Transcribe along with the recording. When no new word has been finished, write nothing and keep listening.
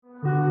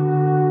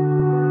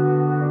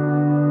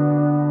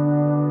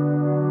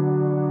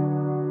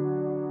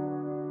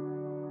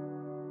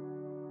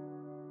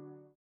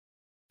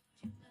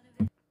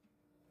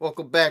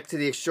back to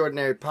the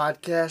Extraordinary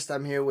Podcast.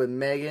 I'm here with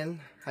Megan.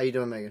 How you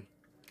doing, Megan?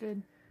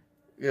 Good.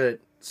 Good.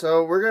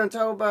 So we're going to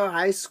talk about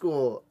high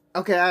school.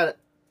 Okay,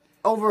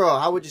 overall,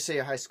 how would you say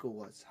your high school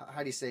was? How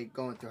do you say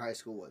going through high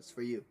school was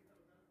for you?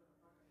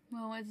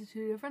 Well, I went to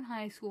 2 different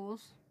high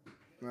schools.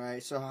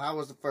 Right, so how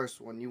was the first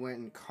one? You went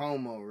in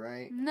Como,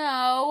 right?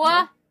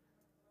 No.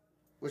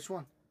 Which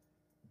one?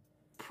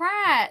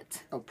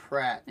 Pratt. Oh,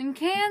 Pratt. In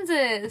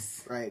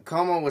Kansas. Right,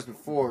 Como was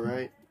before,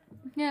 right?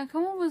 Yeah,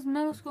 Como was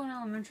middle school and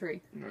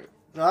elementary. Right.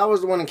 No, I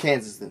was the one in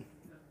Kansas then.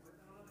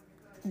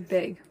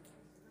 Big.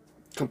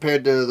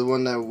 Compared to the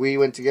one that we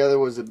went together,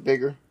 was it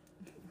bigger?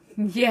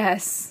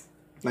 Yes.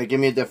 Like, give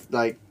me a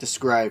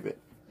describe it.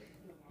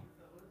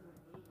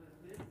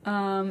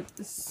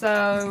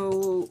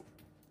 So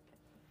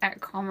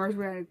at Commerce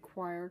we had a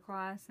choir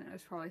class and it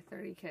was probably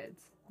 30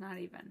 kids. Not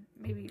even.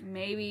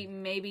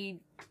 Maybe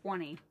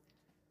 20.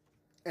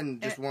 And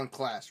just one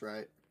class,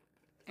 right?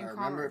 If I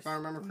remember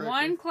correctly.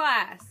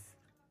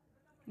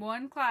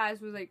 One class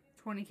was like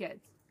 20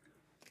 kids.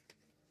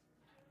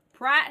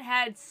 Pratt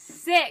had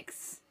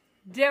 6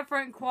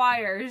 different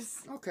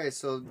choirs. Okay,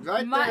 so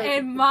right there.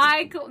 And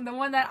the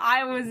one that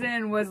I was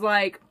in was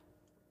like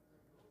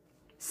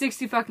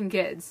 60 fucking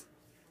kids.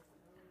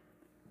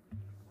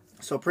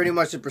 So pretty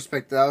much in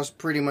perspective, that's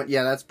pretty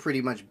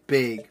much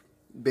big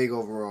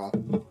overall.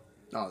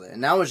 Oh,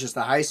 and that was just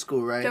the high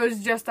school, right? That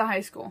was just the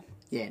high school.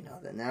 Yeah, no,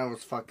 then that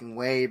was fucking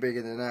way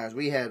bigger than ours.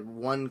 We had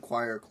one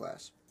choir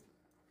class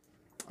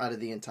out of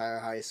the entire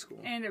high school.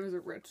 And it was a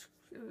rich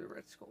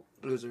school.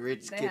 It was a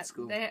rich kid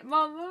school.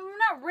 Well,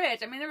 not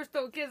rich. I mean, there were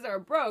still kids that were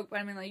broke, but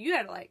I mean, like, you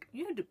had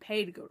to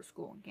pay to go to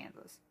school in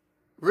Kansas.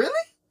 Really?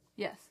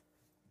 Yes.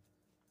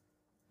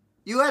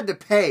 You had to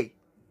pay?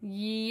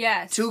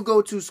 Yes. To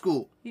go to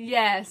school?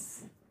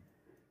 Yes.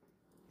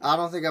 I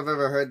don't think I've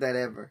ever heard that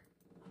ever.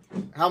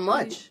 How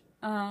much?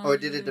 Or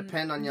did it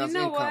depend on y'all's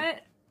income? You know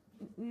what?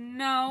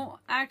 No,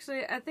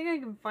 actually, I think I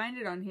can find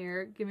it on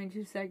here. Give me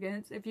 2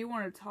 seconds if you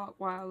want to talk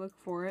while I look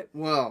for it.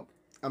 Well,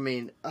 I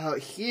mean,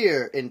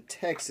 here in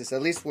Texas,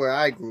 at least where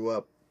I grew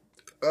up,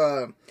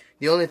 the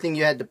only thing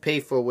you had to pay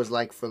for was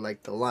for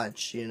the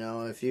lunch. You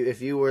know, if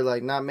you were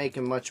like not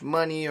making much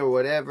money or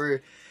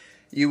whatever,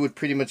 you would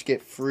pretty much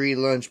get free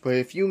lunch. But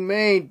if you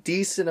made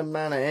decent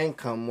amount of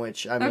income,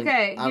 which I mean,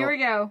 okay, here we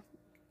go.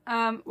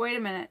 Wait a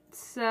minute.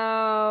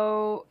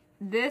 So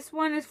this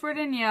one is for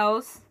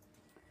Danielle's.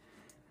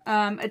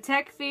 A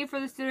tech fee for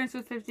the students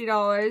was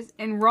 $50.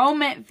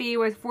 Enrollment fee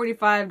was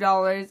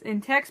 $45.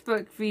 And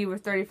textbook fee was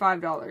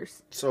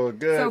 $35. So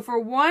good. So for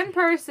one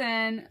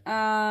person,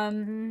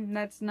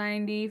 that's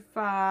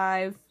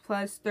 $95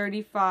 plus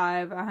 $35,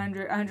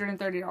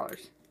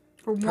 $130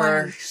 for one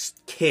per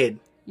kid.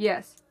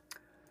 Yes.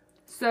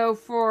 So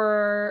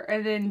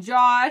and then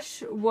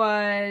Josh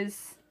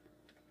was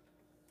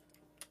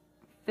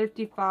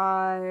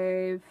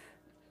 $55.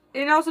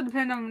 It also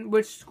depends on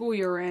which school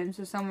you were in.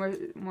 So some were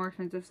more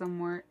expensive, some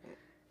weren't.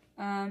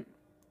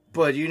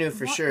 But you knew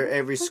for sure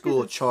every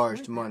school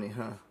charged money,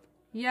 huh?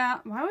 Yeah.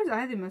 Why was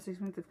I the most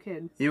expensive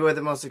kid? You were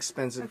the most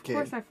expensive kid.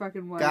 Of course I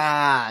fucking was.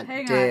 God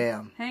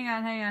damn. Hang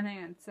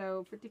on.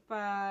 So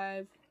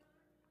 55.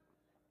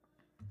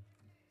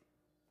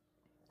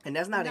 And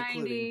that's not 90,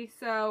 including.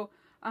 So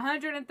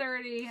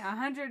 $130,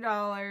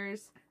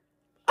 $100.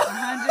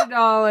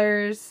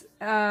 $100,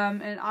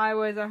 and I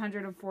was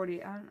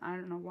 140. I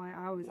don't know why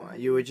I was. Well,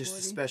 you were just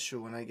a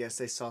special one. I guess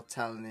they saw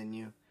talent in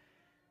you.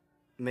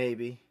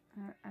 Maybe.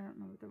 I don't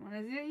know what the one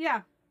is.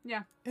 Yeah.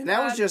 And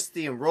that was just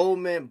the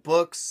enrollment,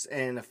 books,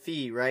 and a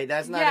fee, right?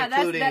 That's not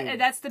including.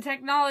 That's the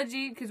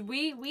technology because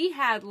we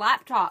had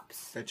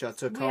laptops that y'all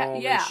took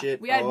home and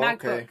shit. We had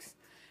MacBooks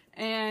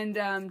and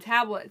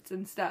tablets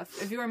and stuff.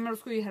 If you were in middle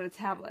school, you had a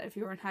tablet. If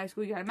you were in high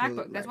school, you had a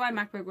MacBook. That's why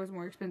MacBook was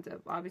more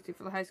expensive, obviously,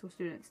 for the high school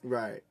students.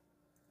 Right.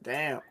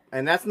 Damn.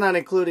 And that's not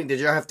including, did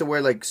y'all have to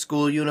wear,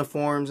 school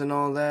uniforms and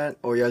all that?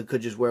 Or y'all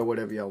could just wear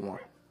whatever y'all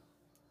want?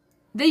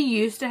 They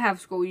used to have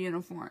school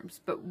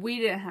uniforms, but we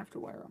didn't have to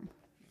wear them.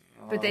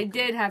 But they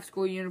did have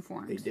school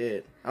uniforms. They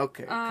did.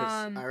 Okay.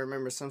 Because I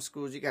remember some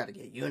schools, you got to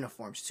get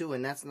uniforms, too.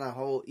 And that's not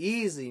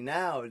easy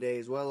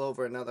nowadays. Well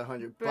over another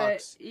 $100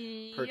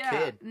 per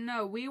kid.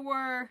 No,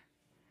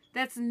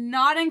 that's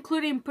not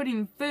including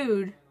putting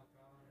food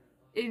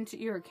into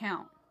your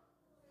account.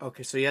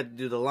 Okay, so you had to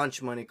do the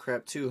lunch money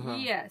crap, too, huh?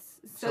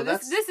 Yes. So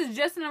this is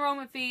just an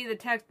enrollment fee, the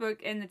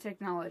textbook, and the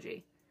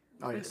technology.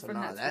 Oh, yeah, so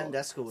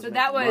that school was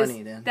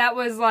money, then. That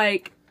was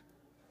like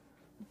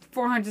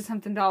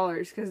 $400-something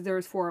because there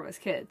was 4 of us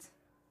kids.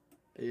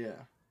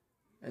 Yeah.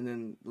 And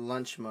then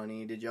lunch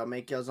money. Did y'all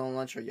make y'all's own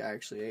lunch or y'all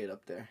actually ate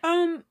up there?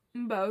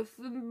 Both.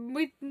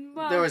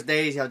 There was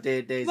days y'all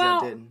did,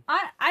 y'all didn't.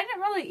 I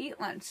didn't really eat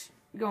lunch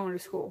going to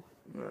school.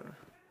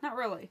 Not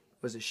really.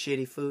 Was it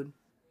shitty food?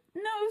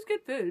 No, it was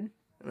good food.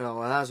 No,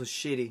 well, ours was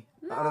shitty.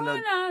 No,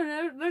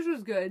 theirs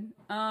was good.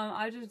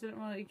 I just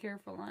didn't really care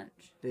for lunch.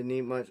 Didn't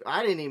eat much.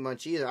 I didn't eat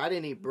much either. I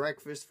didn't eat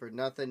breakfast for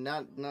nothing.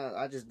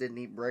 I just didn't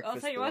eat breakfast.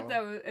 I'll tell you what,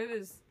 though, it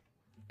was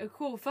a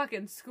cool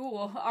fucking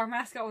school. Our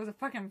mascot was a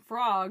fucking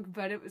frog,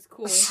 but it was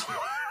cool.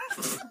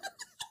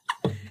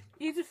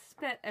 You just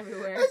spit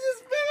everywhere. I just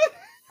spit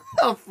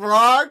a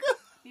frog.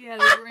 Yeah,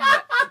 the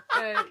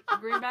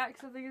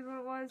greenbacks, I think is what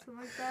it was,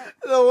 something like that.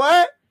 The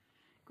what?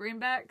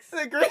 Greenbacks.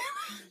 The green.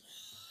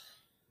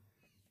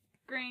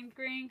 Green.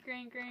 Gold.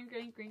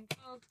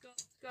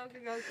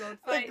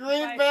 The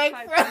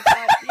greenback frogs.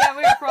 Yeah,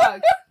 we're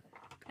frogs.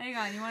 Hang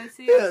on, you want to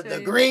see? Yeah,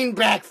 the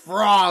greenback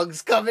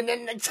frogs coming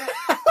into town.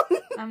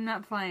 I'm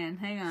not playing.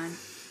 Hang on.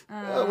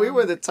 We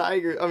were the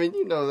Tigers. I mean,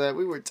 you know that.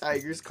 We were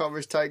Tigers,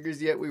 Commerce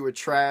Tigers, yet we were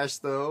trash,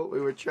 though.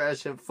 We were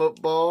trash at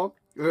football.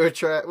 We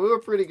were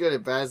pretty good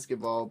at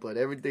basketball, but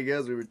everything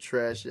else we were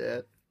trash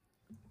at.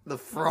 The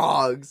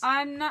frogs.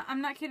 I'm not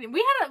kidding.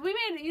 We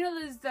made, you know,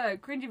 those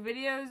cringy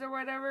videos or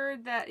whatever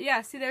that,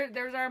 yeah, see,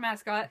 there's our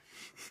mascot.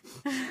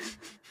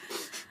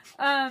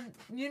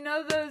 You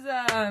know those,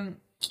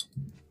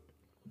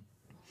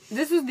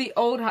 this was the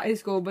old high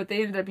school, but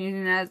they ended up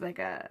using it as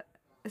like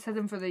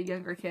something for the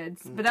younger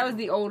kids. But that was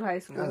the old high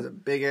school. That was a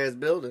big ass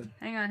building.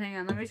 Hang on.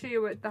 Let me show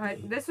you what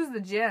this was the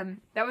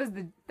gym. That was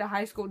the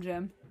high school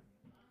gym.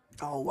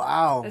 Oh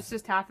wow. That's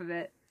just half of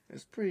it.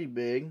 It's pretty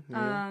big.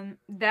 Yeah.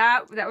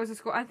 That was a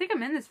school. I think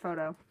I'm in this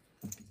photo.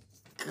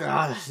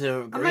 God,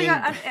 so Oh my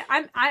god,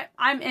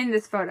 I'm in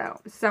this photo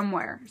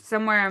somewhere.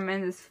 I'm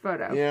in this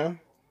photo. Yeah.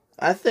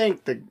 I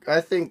think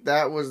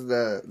that was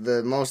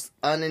the most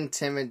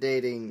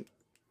unintimidating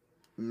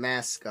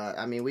mascot.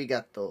 I mean, we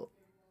got the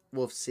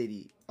Wolf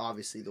City,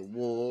 obviously the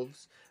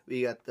Wolves.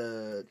 We got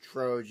the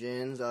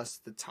Trojans, us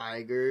the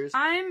Tigers.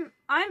 I'm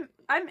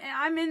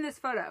in this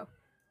photo.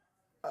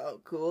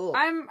 Oh, cool.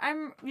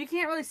 You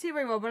can't really see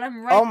very well, but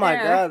I'm right there. Oh my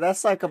god,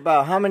 that's like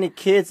about how many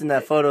kids in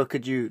that photo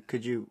could you do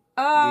you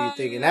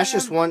think? And that's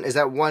just one, is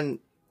that one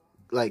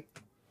like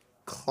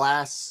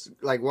class,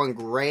 like one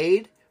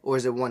grade, or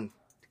is it one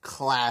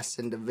class,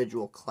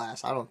 individual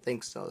class? I don't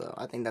think so though.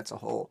 I think that's a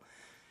whole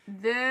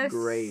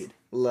grade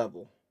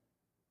level.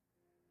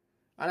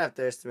 I'd have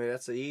to estimate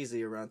that's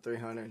easy around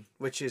 300,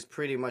 which is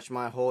pretty much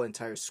my whole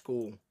entire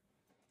school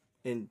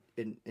in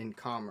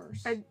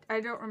Commerce. I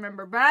don't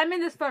remember, but I'm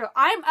in this photo.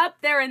 I'm up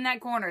there in that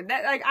corner.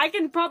 That, like, I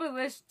can probably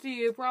list to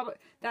you. Probably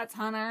that's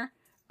Hunter.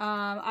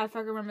 I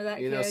fucking remember that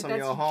kid. You know some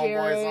that's of your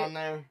homeboys Jared. on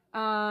there.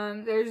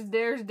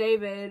 There's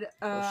David.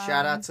 Well,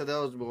 shout out to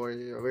those boys.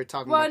 We're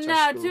talking well, about your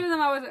no, school. two of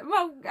them I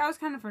was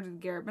kind of friends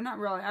with Garrett, but not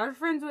really. I was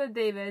friends with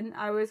David.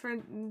 I was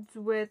friends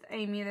with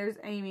Amy. There's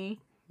Amy.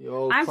 Your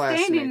old I'm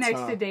classmates, standing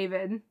next to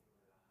David.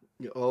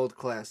 Your old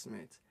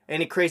classmates.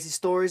 Any crazy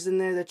stories in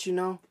there that you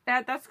know?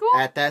 At that school?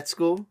 At that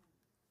school?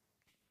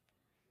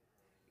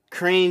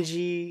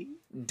 Cringy,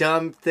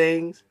 dumb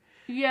things?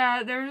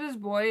 Yeah, there was this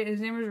boy. His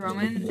name was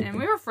Roman, and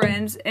we were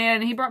friends.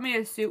 And he brought me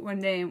a suit one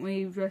day, and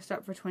we dressed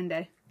up for Twin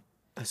Day.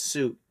 A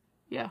suit?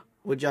 Yeah.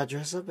 What'd y'all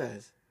dress up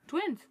as?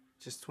 Twins.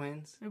 Just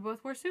twins? We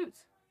both wore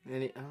suits.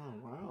 Oh,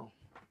 wow.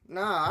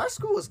 Nah, our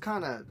school was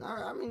kind of...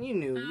 I mean, you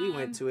knew. We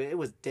went to it. It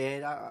was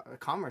dead.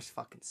 Commerce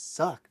fucking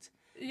sucked.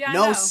 Yeah,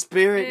 no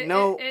spirit,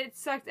 no... It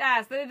sucked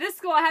ass. This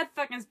school had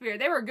fucking spirit.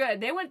 They were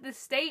good. They went to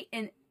state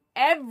in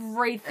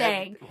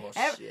everything.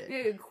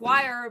 Shit.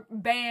 Choir,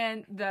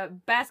 band, the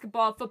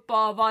basketball,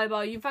 football,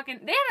 volleyball. They had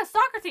a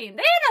soccer team.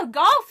 They had a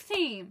golf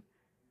team.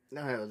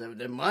 No,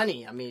 the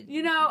money. I mean,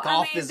 you know,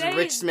 golf is a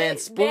rich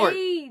man's sport.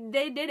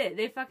 They did it.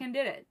 They fucking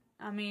did it.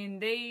 I mean,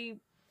 they...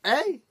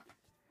 Hey.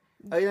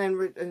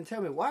 And tell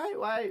me, why?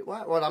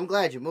 Well, I'm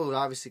glad you moved,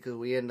 obviously, because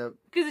we end up...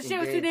 Because the shit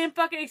was too damn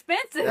fucking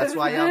expensive. That's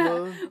why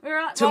y'all moved?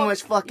 Too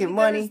much fucking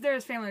money?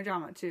 There's family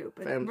drama, too.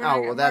 But that's...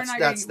 we're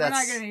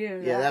not going to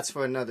use Yeah, that. that's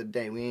for another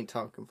day. We ain't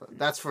talking about...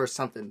 That's for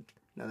something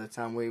another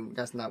time.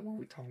 That's not what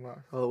we talking about.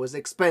 Oh, it was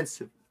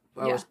expensive.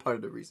 That was part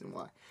of the reason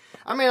why.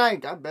 I mean, I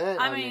bet.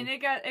 I mean, it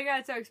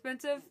got so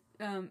expensive.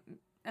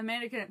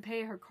 Amanda couldn't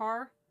pay her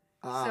car.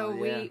 So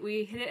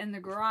we hid it in the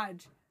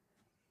garage.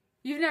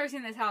 You've never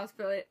seen this house,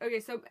 but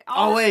okay, so...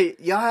 wait,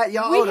 y'all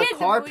owed a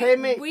car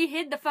payment? We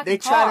hid the fucking car. They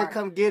tried to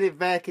come get it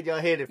back and y'all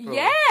hid it from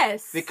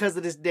Yes! Because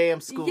of this damn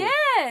school.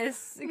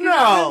 Yes!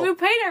 No! We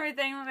paid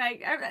everything.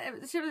 Like,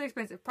 shit was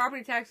expensive.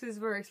 Property taxes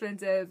were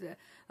expensive.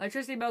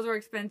 Electricity bills were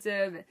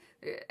expensive.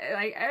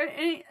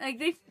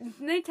 They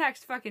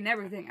taxed fucking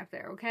everything up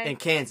there, okay? In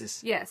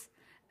Kansas. Yes.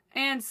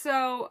 And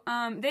so,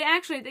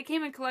 they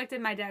came and collected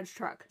my dad's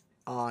truck.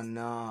 Oh,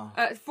 no.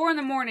 4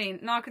 a.m,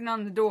 knocking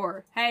on the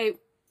door. Hey...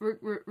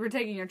 We're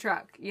taking your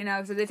truck, you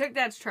know? So they took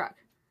Dad's truck,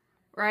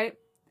 right?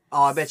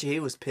 Oh, I bet you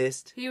he was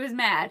pissed. He was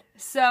mad.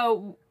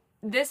 So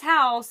this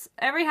house,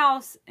 every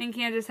house in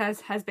Kansas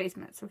has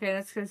basements, okay?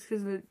 That's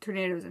because of the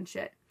tornadoes and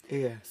shit.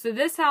 Yeah. So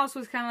this house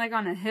was kind of like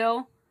on a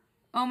hill,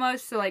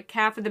 almost. So like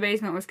half of the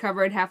basement was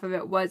covered, half of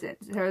it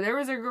wasn't. So there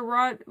was a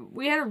garage.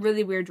 We had a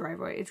really weird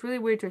driveway. It's really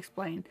weird to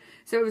explain.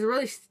 So it was a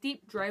really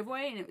steep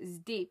driveway, and it was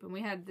deep. And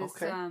we had this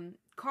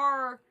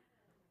car...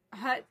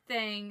 hut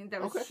thing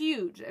that was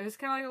huge. It was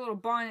kind of like a little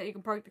barn that you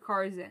can park the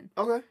cars in.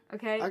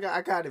 Okay. I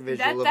got a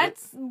visual of it.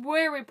 That's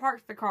where we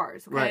parked the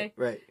cars. Okay.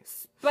 Right.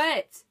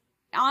 But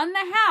on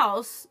the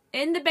house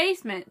in the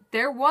basement,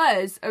 there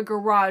was a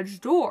garage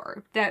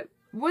door that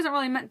wasn't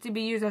really meant to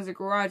be used as a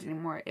garage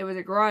anymore. It was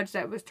a garage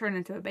that was turned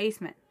into a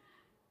basement.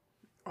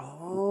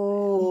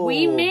 Oh.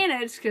 We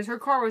managed, because her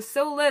car was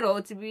so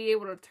little, to be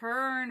able to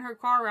turn her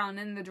car around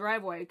in the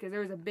driveway, because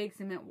there was a big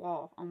cement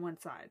wall on one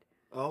side.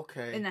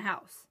 Okay. In the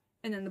house.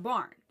 And in the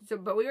barn. So,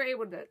 but we were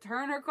able to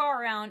turn her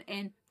car around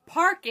and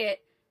park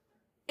it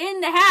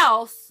in the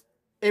house.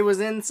 It was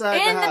inside the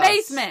house. In the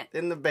basement.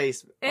 In the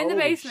basement. In the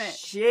basement.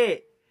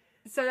 Shit.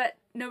 So that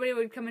nobody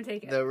would come and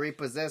take it. The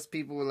repossessed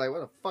people were like,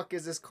 where the fuck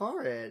is this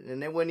car at?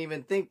 And they wouldn't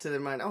even think to their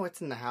mind, oh,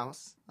 it's in the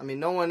house. I mean,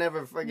 no one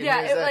ever fucking hears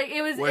that. Like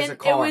it was Where's in the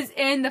car? it was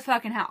in the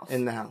fucking house.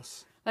 In the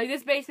house. Like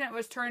this basement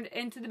was turned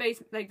into the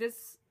basement. Like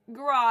this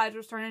garage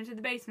was turned into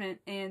the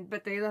basement,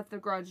 but they left the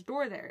garage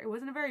door there. It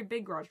wasn't a very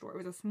big garage door. It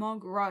was a small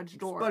garage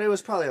door. But it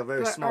was probably a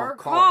very small car. Our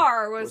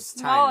car was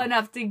small tiny.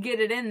 enough to get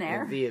it in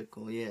there. A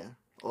vehicle, yeah.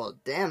 Well,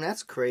 damn,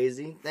 that's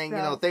crazy. Thank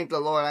the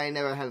Lord I ain't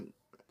never had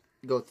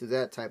to go through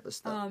that type of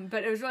stuff.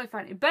 But it was really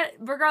funny. But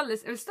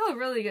regardless, it was still a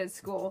really good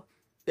school.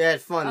 They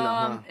had fun though,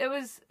 huh? It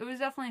was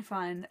definitely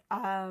fun.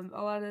 A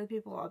lot of the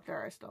people up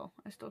there I still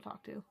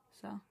talk to.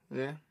 So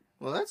yeah.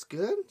 Well, that's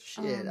good.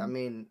 Shit, I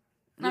mean,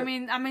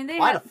 they.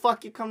 Why the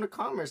fuck you come to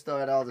Commerce though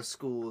at all the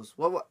schools?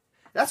 What?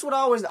 That's what I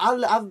always.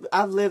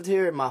 I've lived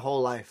here my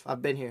whole life.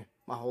 I've been here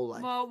my whole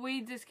life. Well,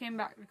 we just came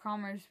back to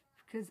Commerce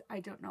because I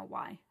don't know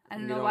why. I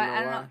don't You know don't why. know I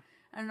don't why? know.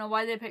 I don't know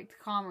why they picked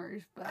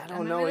Commerce, but I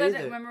don't know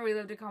either. Remember, we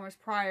lived in Commerce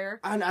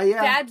prior.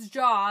 Yeah. Dad's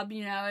job,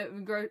 he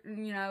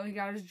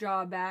got his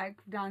job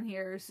back down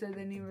here, so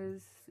then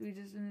we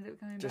just ended up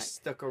coming back. Just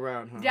stuck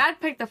around, huh?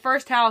 Dad picked the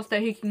first house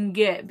that he can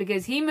get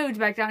because he moved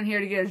back down here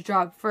to get his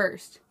job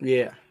first.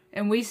 Yeah.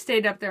 And we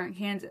stayed up there in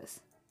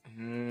Kansas.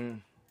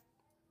 Mm.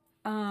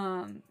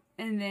 And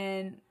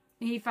then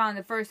he found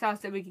the first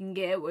house that we can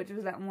get, which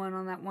was that one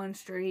on that one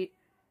street.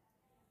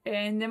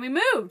 And then we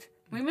moved.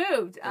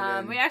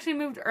 We actually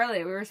moved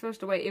early. We were supposed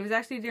to wait. It was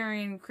actually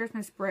during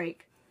Christmas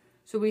break.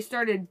 So we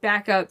started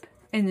back up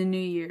in the New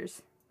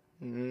Year's.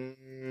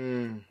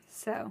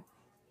 So.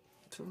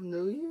 Till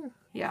New Year?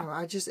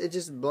 Yeah. It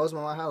just blows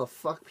my mind how the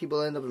fuck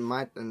people end up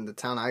in the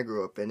town I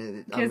grew up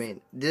in. I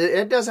mean,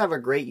 it does have a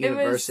great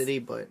university,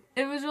 but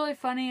it was really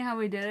funny how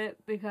we did it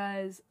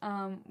because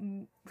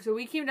so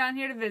we came down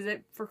here to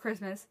visit for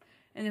Christmas,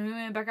 and then we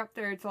went back up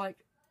there to like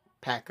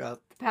pack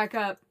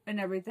up and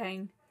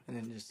everything.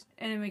 And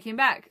then we came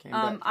back.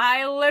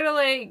 I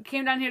literally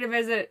came down here to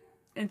visit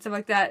and stuff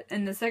like that.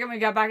 And the second we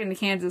got back into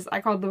Kansas, I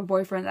called the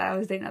boyfriend that I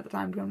was dating at the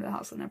time to come to the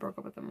house, and I broke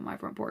up with him on my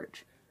front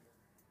porch.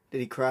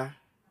 Did he cry?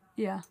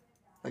 Yeah.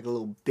 Like a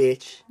little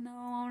bitch? No,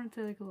 I wouldn't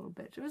say like a little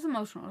bitch. It was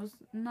emotional. It was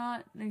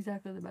not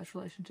exactly the best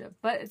relationship,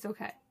 but it's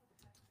okay.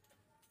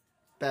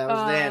 That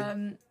was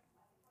then.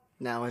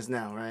 Now is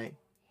now, right?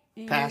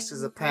 Past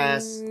is a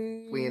past.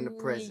 We in the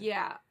present.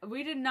 Yeah.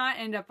 We did not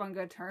end up on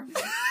good terms.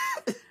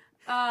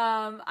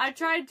 I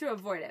tried to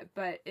avoid it,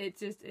 but it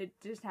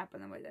just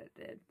happened the way that it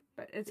did.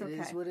 But it's okay. It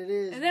is what it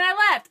is. And then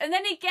I left, and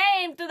then he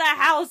came to the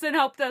house and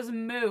helped us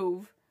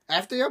move.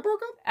 After y'all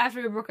broke up?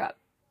 After we broke up.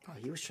 Oh,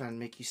 he was trying to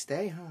make you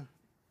stay, huh?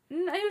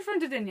 No, he was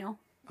friends with Danielle.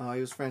 Oh, he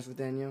was friends with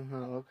Danielle?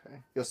 Oh, okay.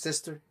 Your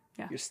sister?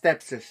 Yeah. Your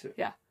stepsister?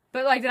 Yeah.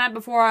 But like the night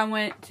before, I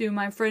went to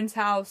my friend's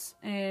house,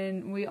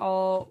 and we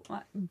all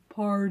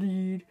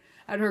partied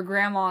at her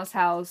grandma's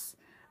house.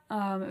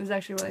 It was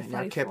actually really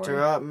funny. Y'all kept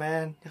her up,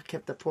 man. Y'all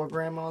kept the poor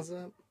grandmas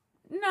up.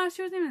 No,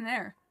 she wasn't even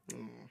there.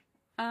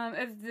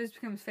 If this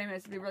becomes famous,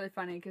 it'd be really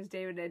funny because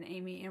David and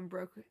Amy and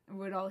Brooke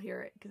would all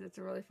hear it because it's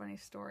a really funny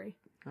story.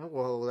 Oh,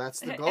 well, that's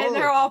the goal. And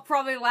they're all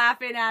probably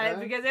laughing at it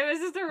because it was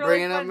just a really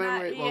bringing fun up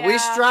memory. night. Well, we're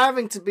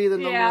striving to be the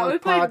number one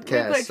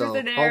podcast, we played so Truth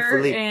or Dare,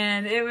 hopefully.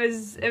 And it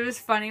was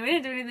funny. We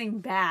didn't do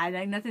anything bad,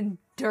 like nothing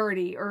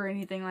dirty or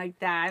anything like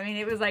that. I mean,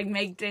 it was like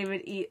make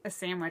David eat a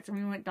sandwich, and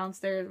we went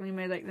downstairs and we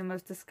made like the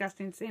most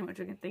disgusting sandwich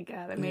we can think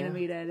of. I made him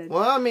eat it. And,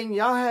 well, I mean,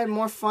 y'all had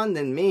more fun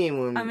than me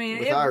with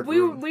our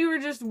group.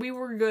 we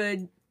were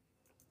good.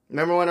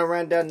 Remember when I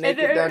ran down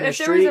naked down the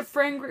street? If there was a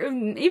friend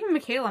group, even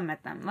Michaela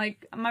met them.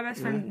 Like my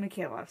best friend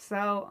Michaela.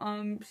 So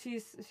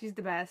she's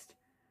the best.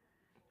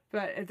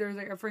 But if there was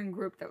like a friend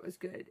group that was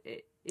good,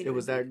 it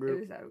was that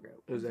group.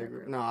 It was that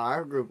group. No,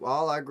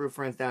 all our group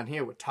friends down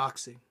here were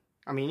toxic.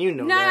 I mean, you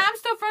know that. No, I'm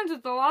still friends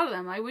with a lot of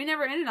them. Like we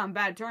never ended on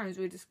bad terms.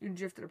 We just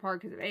drifted apart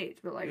because of age.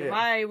 But like if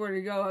I were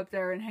to go up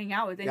there and hang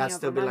out with any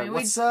of them,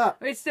 what's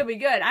up? We'd still be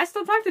good. I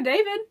still talk to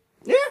David.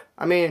 Yeah,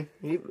 I mean,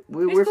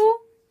 we're cool.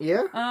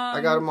 Yeah,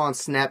 I got him on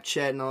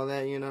Snapchat and all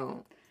that, you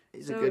know.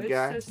 He's a good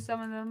guy. Just some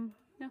of them,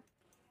 yeah.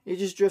 You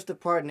just drift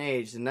apart in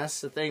age, and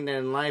that's the thing that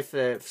in life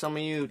that some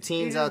of you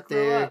teens out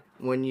there,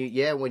 when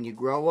you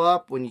grow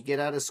up, when you get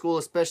out of school,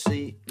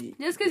 especially.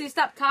 Just because you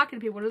stop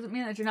talking to people doesn't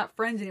mean that you're not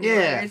friends anymore.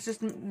 Yeah. It's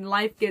just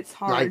life gets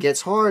hard. Life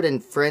gets hard,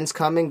 and friends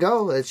come and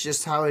go. It's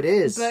just how it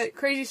is. But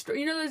crazy story.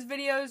 You know those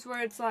videos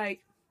where it's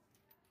like,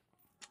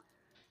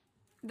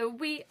 the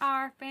We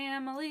Are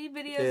Family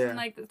videos and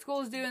like the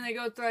schools do, and they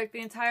go through like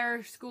the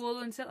entire school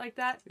and shit like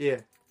that?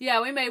 Yeah.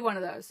 Yeah, we made one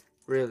of those.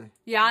 Really?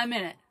 Yeah, I'm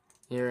in it.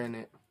 You're in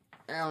it.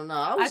 I don't know.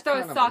 I was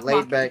kind of a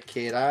laid-back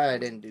kid. I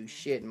didn't do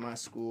shit in my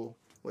school,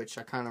 which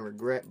I kind of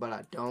regret, but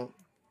I don't.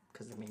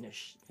 Because, I mean, there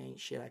ain't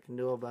shit I can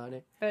do about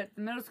it. But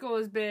the middle school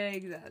was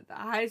big, the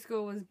high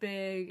school was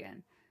big,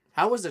 and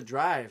How was the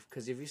drive?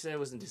 Because if you said it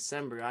was in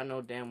December, I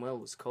know damn well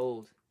it was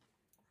cold.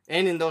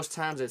 And in those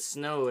times it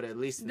snowed, at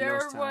least in There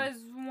those times.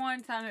 was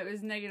one time it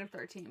was negative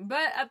 13.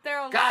 But up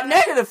there... God,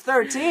 negative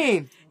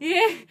 13!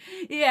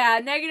 Yeah,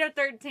 negative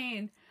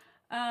 13.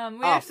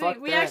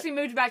 We actually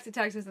moved back to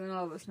Texas in the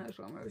middle of a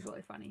snowstorm. It was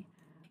really funny.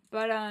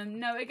 But,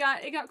 no, it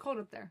got cold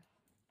up there.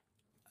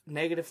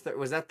 Negative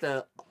 30. Is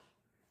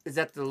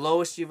that the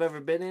lowest you've ever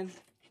been in?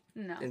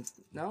 No.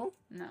 No?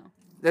 No.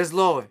 There's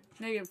lower.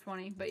 Negative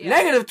 20, but yeah.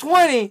 Negative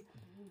 20?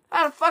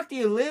 How the fuck do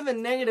you live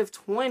in negative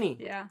 20?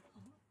 Yeah.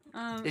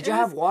 Did you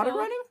have water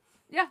cold. running?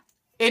 Yeah.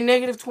 In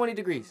negative 20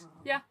 degrees?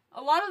 Yeah.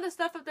 A lot of the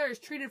stuff up there is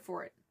treated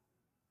for it.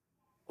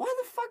 Why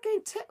the fuck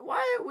ain't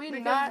why are we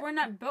Because we're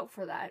not built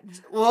for that.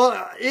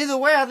 Well, either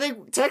way, I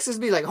think Texas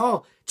be like,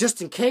 oh,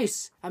 just in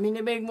case. I mean,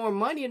 they make more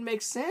money. It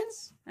makes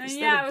sense. I mean,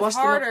 yeah, it was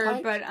harder,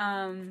 but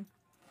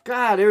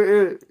God,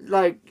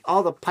 like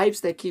all the pipes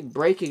they keep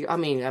breaking. I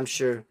mean, I'm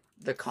sure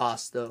the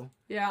cost though.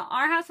 Yeah,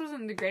 our house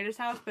wasn't the greatest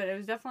house, but it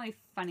was definitely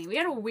funny. We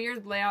had a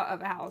weird layout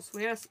of a house.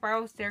 We had a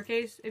spiral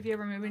staircase. If you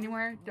ever move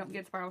anywhere, don't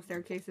get spiral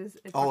staircases.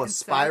 A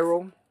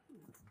spiral? Sucks.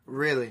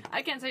 Really?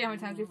 I can't tell you how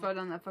many times we fell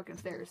down that fucking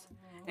stairs.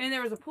 And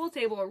there was a pool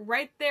table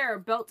right there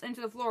built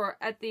into the floor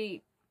at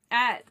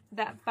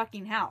that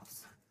fucking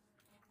house.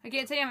 I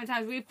can't tell you how many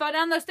times we fell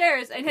down those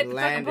stairs and hit the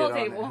fucking pool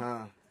table.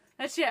 Huh?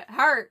 That shit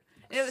hurt.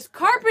 And it was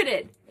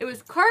carpeted. It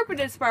was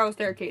carpeted spiral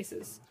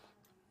staircases.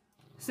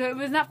 So it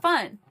was not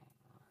fun.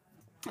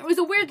 It was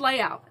a weird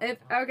layout.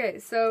 Okay,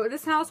 so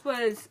this house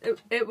was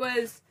it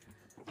was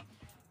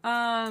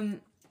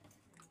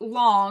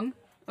long.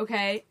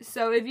 Okay,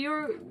 so if you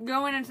were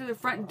going into the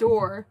front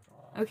door,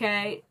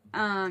 okay,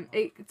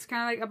 it's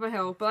kind of like up a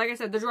hill. But like I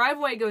said, the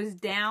driveway goes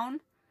down.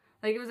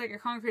 Like, it was like a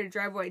concrete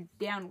driveway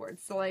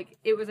downwards. So, like,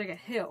 it was like a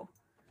hill.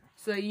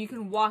 So you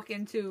can walk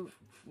into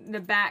the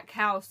back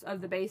house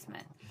of the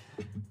basement.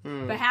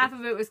 But half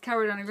of it was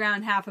covered on the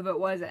ground, half of it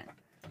wasn't.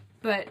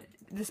 But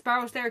the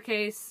spiral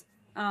staircase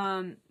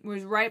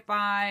was right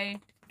by...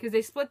 Because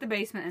they split the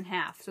basement in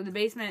half. So the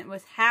basement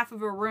was half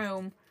of a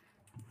room,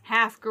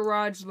 half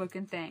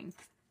garage-looking thing.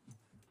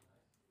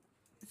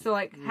 So,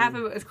 like, half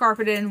of it was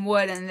carpeted in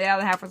wood, and the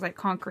other half was, like,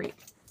 concrete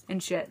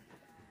and shit.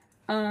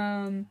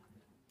 And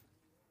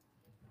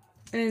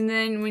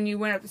then when you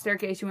went up the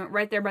staircase, you went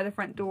right there by the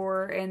front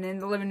door, and then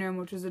the living room,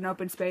 which was an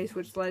open space,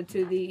 which led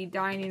to the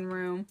dining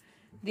room.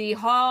 The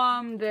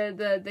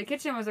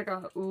kitchen was, like,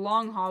 a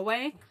long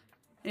hallway.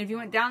 And if you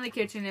went down the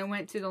kitchen, it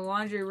went to the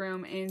laundry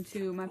room and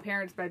to my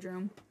parents'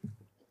 bedroom.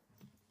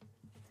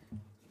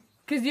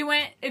 Because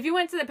if you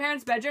went to the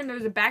parents' bedroom, there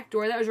was a back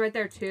door that was right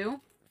there, too.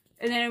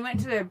 And then it went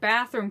to their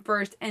bathroom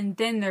first, and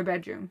then their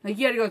bedroom. Like,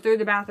 you had to go through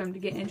the bathroom to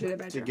get into their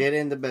bedroom. To get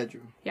in the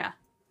bedroom. Yeah.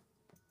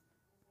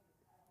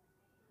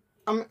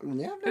 I've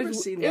never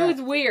seen that. It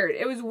was weird.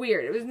 It was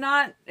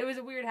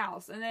a weird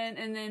house. And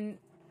then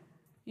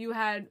you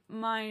had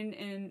mine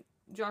and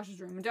Josh's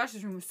room. And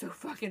Josh's room was so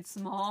fucking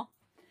small.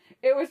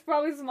 It was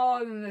probably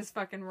smaller than this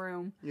fucking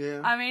room.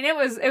 Yeah. I mean, it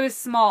was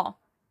small.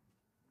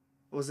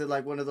 Was it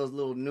like one of those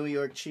little New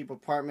York cheap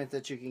apartments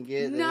that you can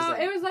get? No,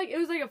 it was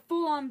like a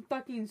full-on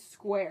fucking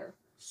square.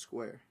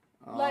 Square.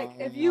 Like,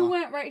 if you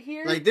went right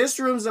here... Like, this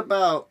room's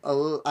about,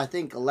 I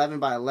think, 11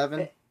 by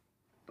 11.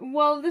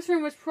 Well, this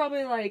room was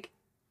probably like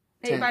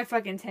 8 by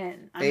fucking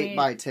 10. 8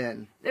 by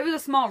 10. It was a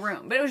small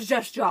room, but it was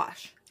just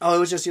Josh. Oh, it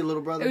was just your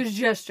little brother? It was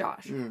just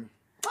Josh.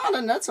 Oh,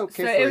 then that's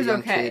okay so for a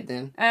young kid,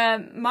 then.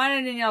 Mine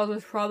and Danielle's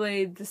was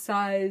probably the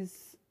size...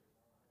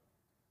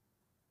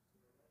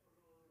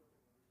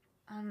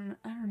 I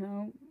don't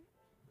know,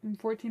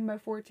 14 by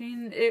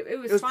 14. It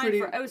was fine.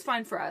 It was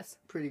fine for us.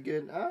 Pretty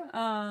good.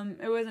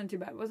 It wasn't too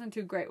bad. It wasn't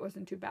too great. It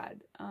wasn't too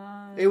bad.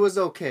 It was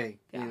okay.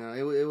 Yeah. You know,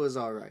 it was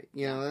all right.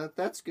 You know,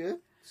 that's good.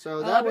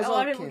 So that was a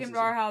lot of people came to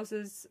our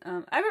houses.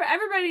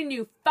 Everybody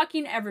knew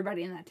fucking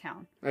everybody in that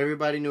town.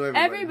 Everybody knew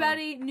everybody.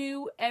 Everybody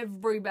knew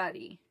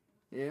everybody.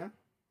 Yeah.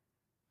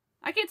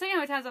 I can't tell you how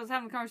many times I was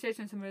having a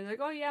conversation with somebody like,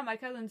 "Oh yeah, my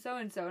cousin so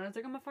and so," and I was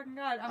like, "Oh my fucking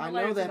god, I'm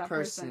related know that to that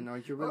person." Or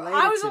you're related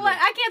I to them. I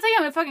can't tell you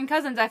how many fucking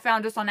cousins I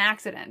found just on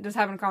accident, just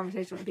having a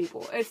conversation with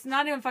people. It's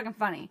not even fucking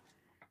funny.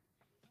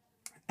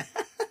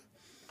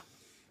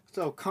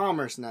 So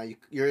commerce now.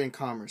 You're in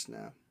commerce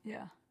now.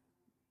 Yeah.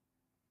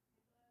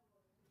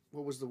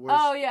 What was the worst?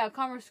 Oh yeah,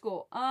 commerce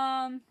school.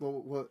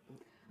 What?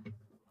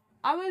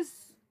 I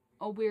was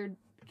a weird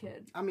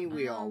kid. I mean,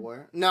 we all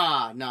were.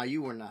 Nah,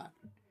 you were not.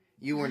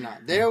 You were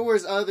not. There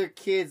was other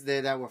kids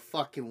there that were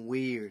fucking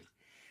weird.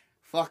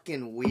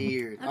 Fucking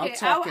weird. Okay, I'm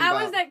talking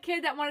I was that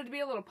kid that wanted to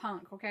be a little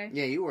punk, okay?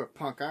 Yeah, you were a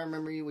punk. I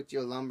remember you with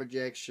your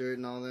lumberjack shirt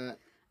and all that.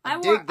 I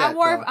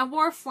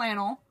wore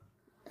flannel.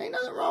 Ain't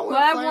nothing wrong with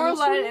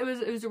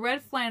flannel. It was a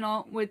red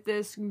flannel with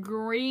this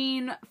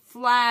green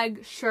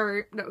flag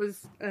shirt that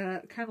was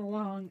kind of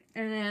long,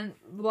 and then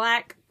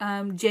black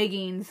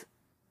jeggings.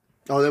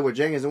 Oh, they were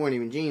jeggings. They weren't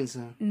even jeans,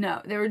 huh?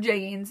 No, they were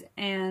jeggings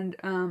and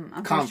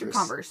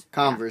Converse.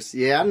 Converse.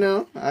 Yeah, I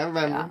know. I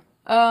remember.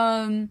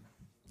 Yeah.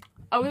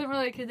 I wasn't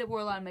really a kid that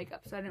wore a lot of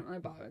makeup, so I didn't really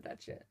bother with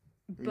that shit.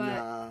 But,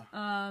 Nah.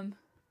 I don't know. I wore flannel. I wore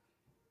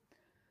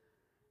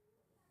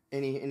flannel. I wore jeggings. And then black jeggings. And then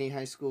Any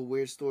high school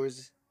weird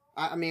stories?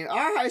 I mean,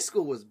 our high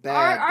school was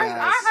bad, Our guys.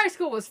 high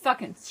school was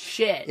fucking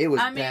shit. It was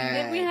I mean,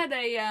 bad. we had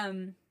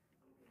a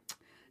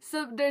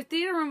so the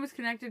theater room was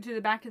connected to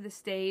the back of the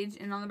stage,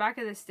 and on the back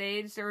of the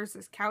stage there was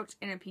this couch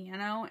and a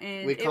piano,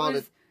 and We called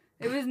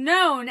it was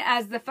known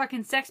as the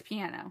fucking sex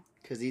piano.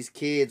 Because these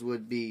kids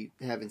would be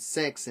having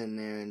sex in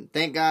there, and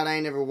thank God I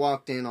ain't never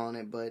walked in on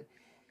it, but,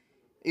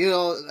 you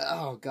know,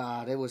 oh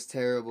God, it was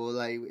terrible.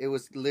 Like, it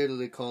was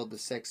literally called the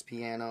sex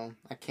piano.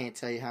 I can't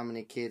tell you how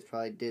many kids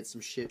probably did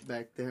some shit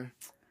back there.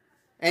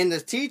 And the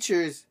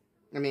teachers,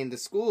 I mean, the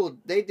school,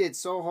 they did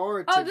so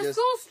hard to The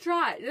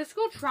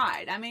school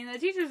tried. I mean, the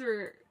teachers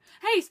were...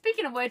 Hey,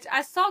 speaking of which,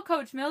 I saw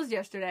Coach Mills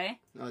yesterday.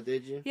 Oh,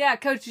 did you? Yeah,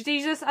 Coach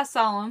Jesus, I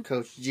saw him.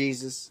 Coach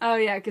Jesus. Oh,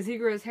 yeah, because he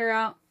grew his hair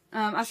out.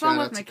 I saw him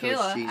with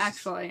Michaela,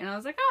 actually, and I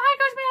was like, "Oh, hi,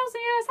 Coach Mills."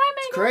 And he goes, "Hi,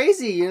 Megan." It's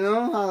crazy, you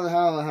know,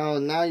 how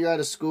now you're out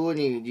of school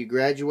and you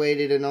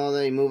graduated and all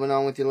that, you're moving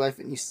on with your life,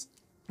 and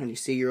you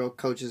see your old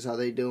coaches, how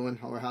they doing,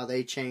 or how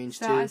they changed,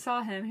 so too. I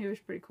saw him. He was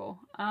pretty cool.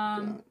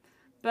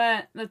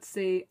 But, let's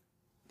see.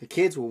 The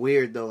kids were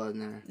weird, though, in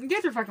there. The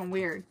kids are fucking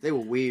weird. They were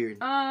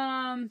weird.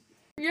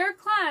 Your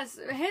class,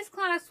 his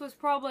class was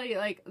probably,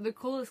 like, the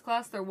coolest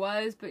class there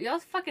was, but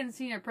y'all's fucking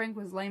senior prank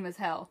was lame as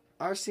hell.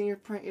 Our senior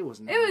prank, it was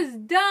not. It was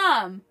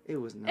dumb. It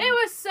was not. It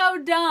was so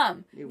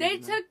dumb. They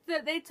not.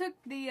 took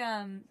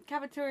the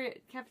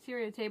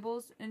cafeteria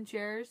tables and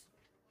chairs,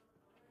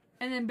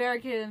 and then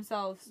barricaded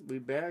themselves. We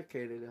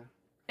barricaded her.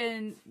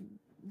 And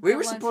we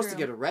were supposed to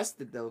get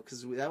arrested though,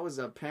 because that was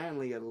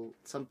apparently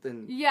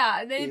something.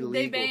 Yeah, they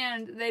illegal.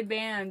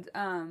 banned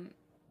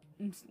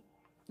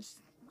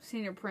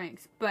senior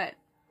pranks, but.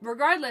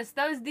 Regardless,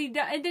 it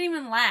didn't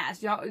even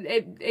last, y'all.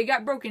 It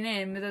got broken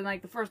in within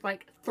like the first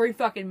 3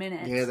 fucking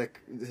minutes. Yeah,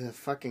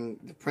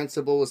 the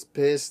principal was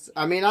pissed.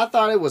 I mean, I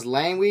thought it was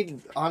lame.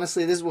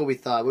 Honestly, this is what we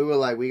thought. We were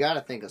like, we got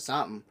to think of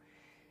something.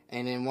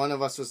 And then one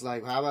of us was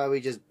like, how about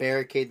we just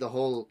barricade the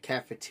whole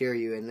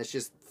cafeteria and let's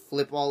just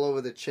flip all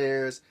over the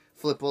chairs,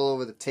 flip all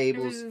over the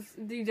tables, It was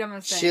the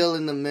dumbest thing. chill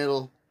in the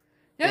middle.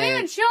 Don't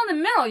even chill in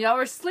the middle. Y'all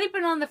were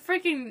sleeping on the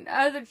freaking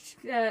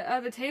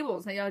other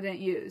tables that y'all didn't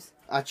use.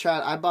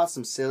 I bought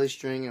some silly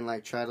string and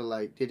tried to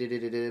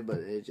but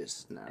it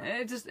just, no.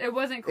 It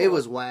wasn't cool. It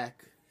was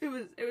whack. It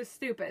was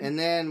stupid. And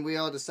then we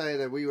all decided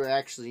that we were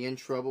actually in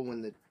trouble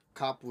when the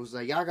cop was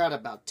like, y'all got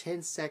about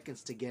 10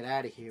 seconds to get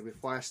out of here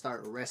before I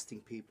start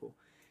arresting people.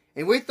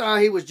 And we thought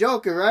he was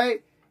joking,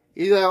 right?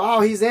 He's like, oh,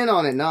 he's in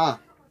on it. Nah,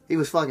 he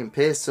was fucking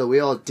pissed, so we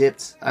all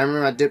dipped. I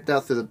remember I dipped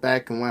out through the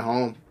back and went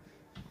home.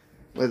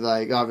 With,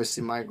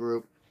 obviously my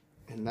group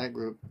and that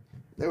group.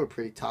 They were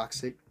pretty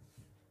toxic.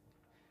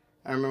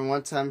 I remember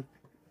one time,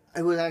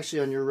 it was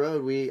actually on your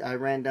road. I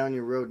ran down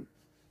your road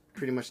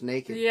pretty much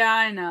naked. Yeah,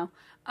 I know.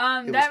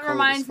 That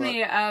reminds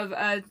me of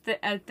a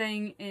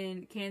thing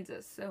in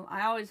Kansas. So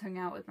I always hung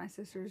out with my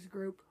sister's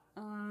group.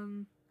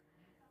 And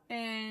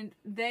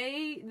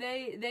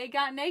they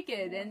got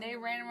naked and they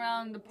ran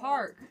around the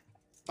park.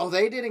 Oh,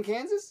 they did in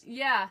Kansas?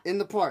 Yeah. In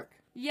the park?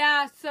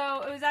 Yeah,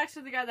 so it was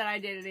actually the guy that I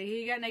dated.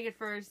 He got naked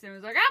first and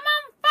was like, I'm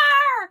on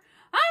fire!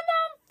 I'm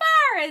on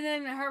fire! And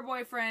then her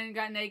boyfriend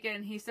got naked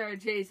and he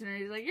started chasing her.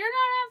 He's like, you're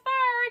not on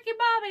fire, Ricky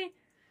Bobby!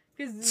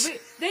 Because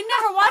they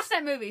never watched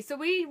that movie. So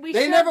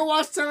they never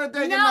watched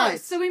Talladega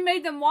Nights. So we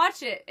made them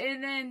watch it.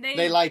 And then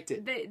they liked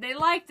it. They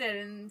liked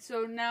it. And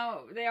so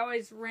now they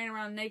always ran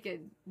around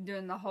naked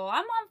doing the whole, I'm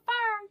on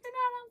fire! You're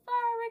not on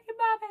fire, Ricky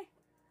Bobby!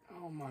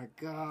 Oh my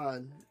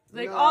God.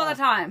 All the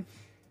time.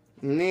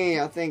 Me,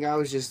 I think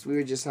we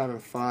were just having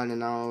fun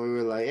and all. We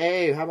were like,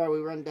 hey, how about we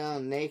run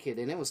down naked?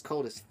 And it was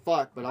cold as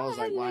fuck, but I was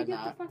like, why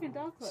not?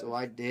 So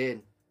I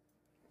did.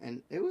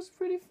 And it was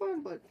pretty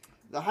fun, but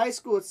the high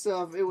school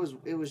itself, it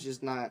was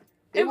just not.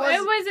 It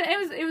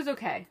was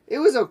okay. It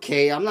was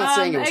okay. I'm not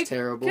saying it was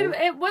terrible.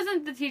 It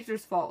wasn't the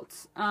teacher's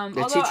fault.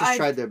 The teachers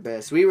tried their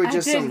best. We were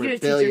just some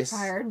rebellious.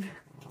 Fired.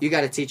 You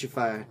got a teacher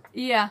fired.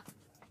 Yeah.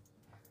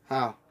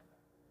 How?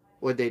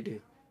 What'd they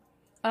do?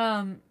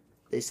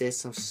 They said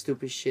some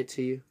stupid shit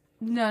to you?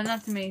 No,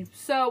 not to me.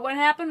 So what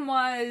happened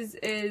is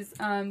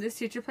this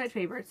teacher played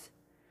favorites.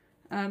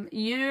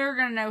 You're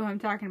gonna know who I'm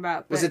talking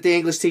about. Was it the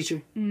English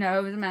teacher? No,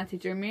 it was a math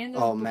teacher. Me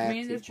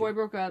and this boy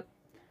broke up.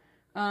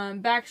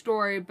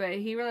 Backstory, but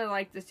he really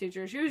liked this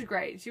teacher. She was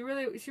great. She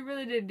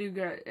really did do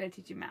good at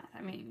teaching math. I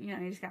mean, you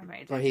just gotta pay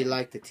attention. But he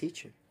liked the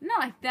teacher.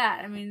 Not like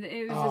that. I mean,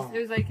 it was it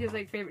was like his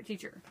favorite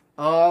teacher.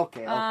 Oh,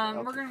 okay.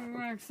 We're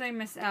gonna say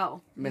Miss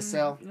L. Miss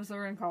L. That's what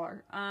we're gonna call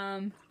her.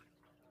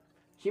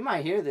 She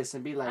might hear this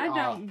and be like, I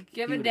don't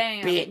give a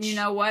damn. Bitch. You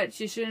know what?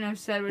 She shouldn't have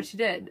said what she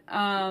did.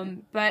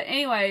 But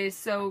anyways,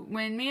 so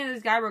when me and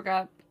this guy broke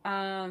up,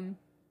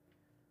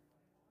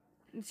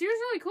 she was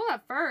really cool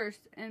at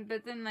first,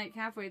 but then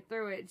halfway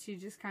through it, she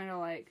just kind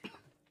of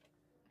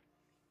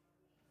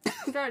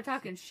started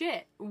talking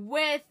shit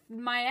with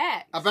my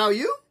ex. About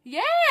you?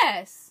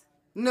 Yes.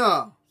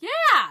 No.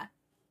 Yeah.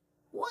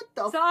 What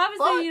the fuck? So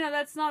obviously,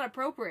 that's not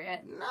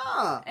appropriate.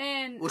 Nah.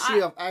 And was she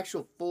an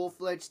actual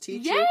full-fledged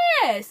teacher?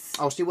 Yes.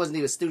 Oh, she wasn't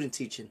even student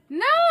teaching.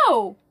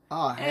 No.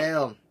 Oh,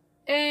 hell.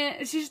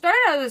 And she started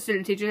out as a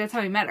student teacher. That's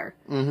how we met her.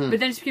 Mm-hmm. But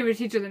then she became a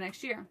teacher the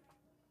next year.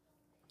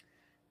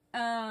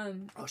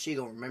 Oh, she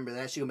gonna remember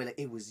that. She gonna be like,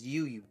 "It was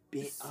you, you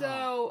bitch."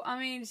 So I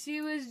mean, she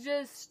was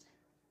just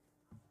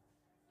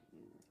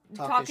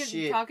talking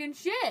shit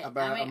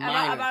about a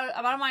minor.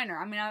 About a minor.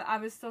 I mean, I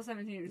was still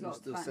 17 years old.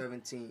 Still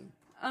 17.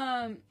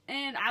 And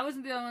I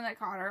wasn't the only one that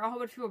caught her. A whole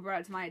bunch of people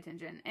brought it to my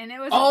attention, and it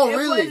was.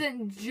 Really? It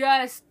wasn't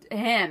just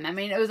him. I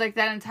mean, it was like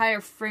that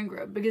entire friend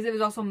group because it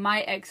was also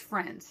my ex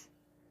friends.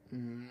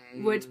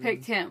 Which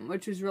picked him,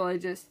 which was really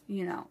just,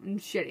 you know,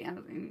 shitty. I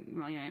don't think,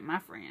 well, you ain't my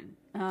friend.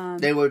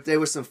 They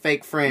were some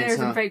fake friends, They were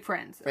some fake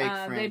friends.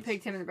 Friends. They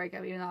picked him in the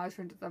breakup, even though I was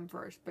friends with them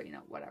first. But, you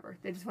know, whatever.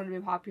 They just wanted to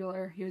be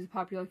popular. He was a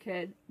popular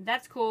kid.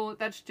 That's cool.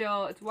 That's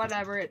chill. It's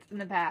whatever. It's in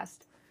the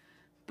past.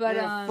 But,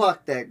 yeah,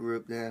 fuck that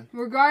group, then.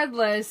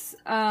 Regardless,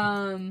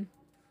 that,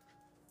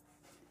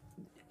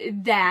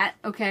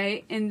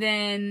 okay? And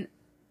then,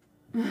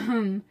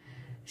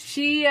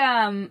 she,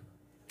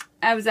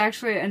 I was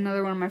actually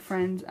another one of my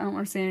friends. I don't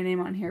want to say any name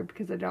on here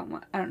because I don't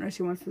know if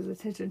she wants this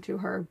attention to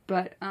her,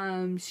 but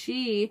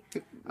she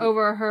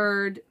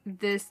overheard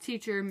this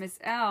teacher, Miss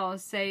L,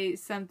 say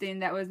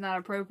something that was not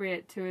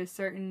appropriate to a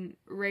certain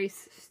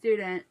race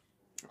student.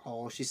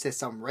 Oh, she said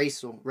something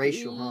racial,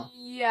 huh?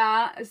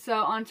 Yeah.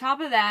 So on top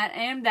of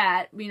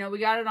that, you know, we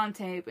got it on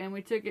tape and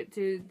we took it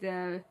to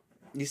the.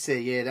 You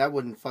said, yeah, that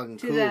wasn't fucking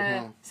cool,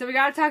 huh? So we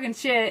got it talking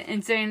shit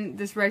and saying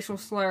this racial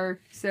slur.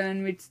 So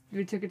then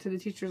we took it to the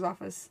teacher's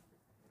office.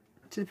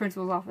 To the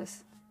principal's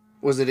office.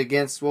 Was it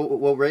against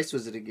what race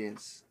was it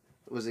against?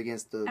 Was it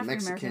against the African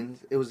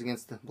Mexicans? It was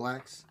against the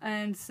blacks.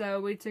 And so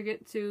we took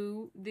it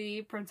to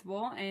the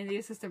principal and the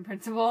assistant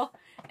principal,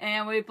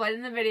 and we played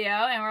in the video,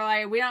 and we're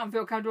like, we don't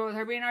feel comfortable with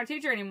her being our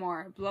teacher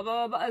anymore. Blah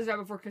blah blah. It was right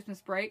before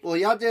Christmas break. Well,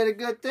 y'all did a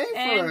good thing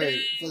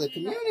for the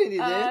community.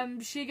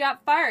 Then she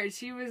got fired.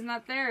 She was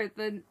not there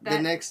the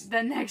next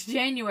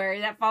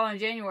January, that following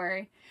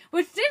January,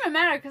 which didn't even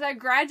matter because I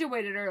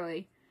graduated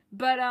early.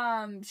 But,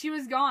 she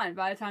was gone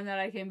by the time that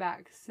I came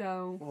back,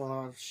 so.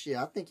 Well, shit,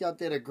 I think y'all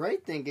did a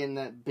great thing getting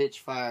that bitch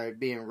fired,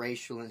 being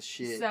racial and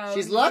shit. So,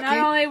 she's lucky. Not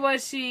only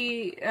was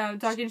she,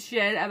 talking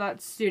shit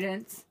about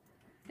students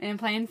and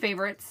playing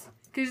favorites,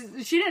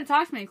 because she didn't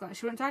talk to me in class.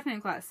 She wouldn't talk to me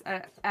in class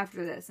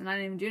after this, and I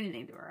didn't even do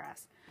anything to her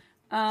ass.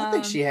 I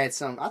think she had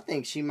some. I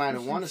think she might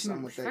have wanted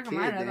something with that kid.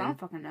 I don't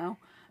fucking know.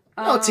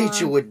 No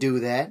teacher would do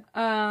that.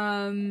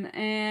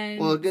 And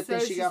well, good so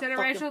thing she got said a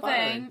racial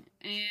fired. thing,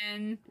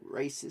 and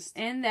racist,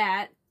 and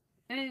that,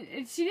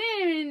 and she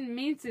didn't even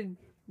mean to.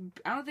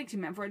 I don't think she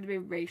meant for it to be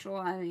racial.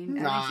 I mean,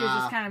 I think she was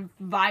just kind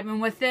of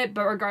vibing with it.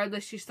 But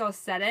regardless, she still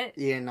said it.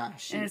 Yeah,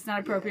 and it's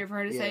not appropriate for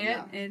her to say it.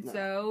 And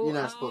so you're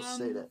not supposed to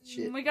say that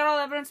shit. We got all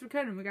the evidence we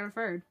could, and we got her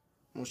fired.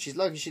 Well, she's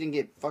lucky she didn't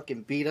get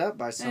fucking beat up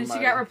by somebody. And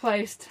she got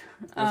replaced.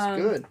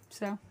 That's good.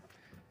 So.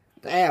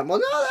 Damn. Well,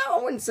 no, I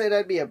wouldn't say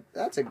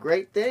that's a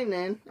great thing,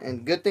 then,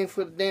 and good thing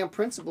for the damn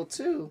principal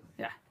too.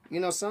 Yeah.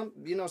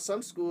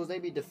 Some schools they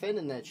be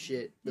defending that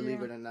shit.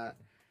 Believe it or not,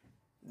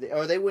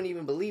 or they wouldn't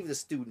even believe the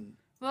student.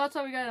 Well, that's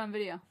why we got it on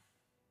video.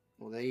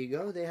 Well, there you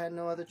go. They had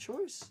no other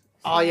choice. So,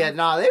 oh yeah,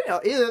 they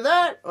either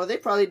that or they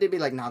probably did be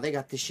like, no, they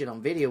got this shit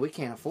on video. We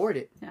can't afford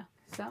it. Yeah.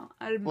 So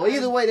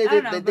either way, they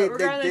did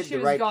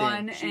the right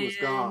gone, thing. She was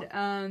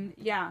gone.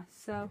 Yeah.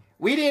 So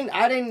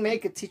I didn't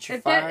make a teacher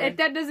fire. If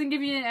that doesn't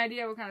give you an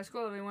idea what kind of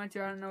school that we went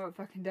to, I don't know what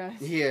fucking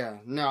does. Yeah.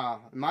 No,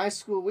 my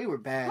school we were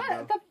bad.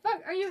 What the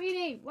fuck are you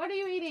eating? What are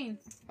you eating?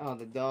 Oh,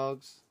 the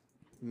dogs.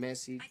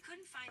 Messy.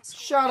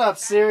 Shut up,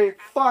 Siri.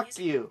 Fuck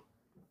you.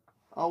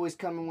 Always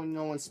coming when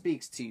no one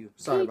speaks to you.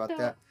 Sorry about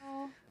that.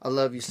 I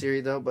love you,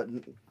 Siri, though. But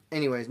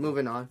anyways,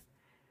 moving on.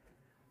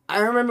 I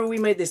remember we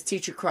made this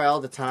teacher cry all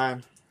the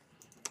time.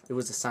 It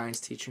was a science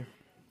teacher.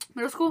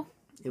 Middle school?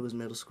 It was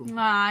middle school.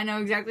 I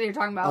know exactly what you're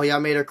talking about. Oh, y'all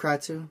made her cry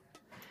too?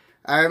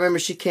 I remember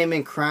she came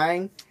in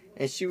crying,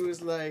 and she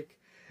was like,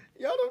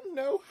 y'all don't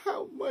know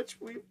how much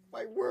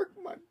I worked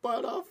my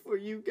butt off for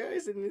you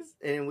guys in this.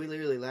 And we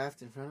literally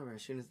laughed in front of her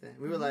as soon as that.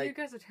 We were like... You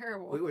guys are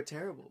terrible. We were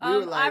terrible. We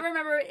were like... I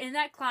remember in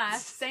that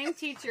class, same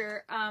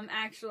teacher,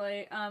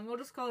 actually, we'll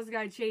just call this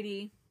guy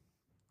JD.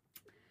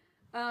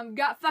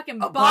 Got fucking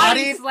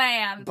body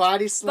slammed.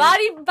 Body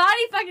slammed.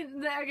 Body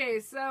fucking... Okay,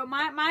 so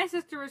my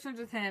sister was friends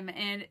with him,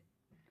 and...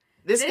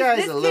 This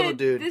guy's a little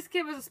dude. This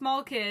kid was a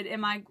small kid in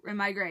my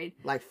grade.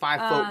 Like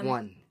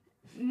 5'1".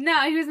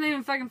 No, he wasn't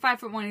even fucking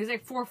 5'1". He was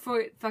like 4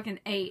 foot fucking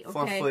 8. Okay?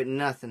 4 foot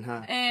nothing,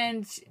 huh?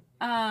 And so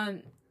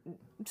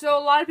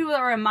a lot of people that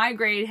were in my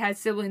grade had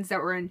siblings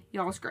that were in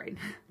y'all's grade.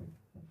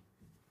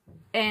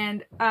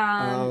 And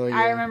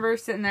I remember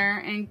sitting there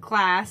in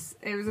class.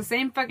 It was the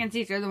same fucking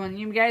teacher, the one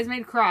you guys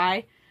made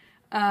cry.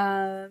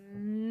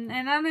 And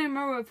I don't even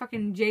remember what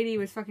fucking JD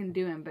was fucking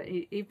doing, but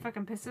he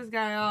fucking pissed this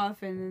guy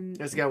off, and then...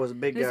 This guy was a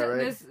big guy, right?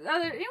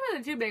 He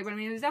wasn't too big, but I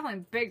mean, he was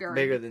definitely bigger.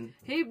 Bigger than...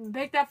 He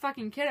picked that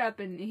fucking kid up,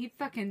 and he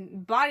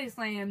fucking body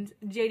slammed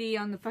JD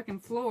on the fucking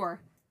floor.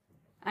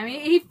 I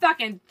mean, he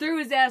fucking threw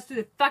his ass to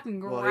the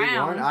fucking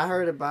ground. Well, I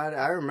heard about it.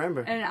 I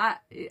remember. And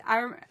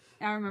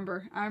I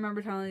remember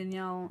telling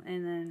Danielle,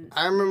 and then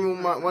I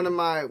remember one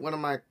of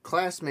my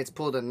classmates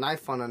pulled a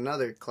knife on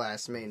another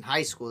classmate in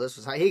high school. This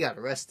was how he got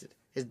arrested.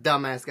 His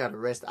dumb ass got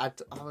arrested. I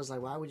was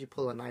like, why would you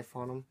pull a knife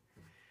on him?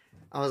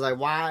 I was like,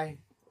 why?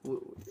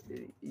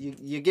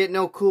 You get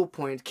no cool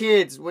points.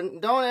 Kids,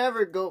 don't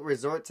ever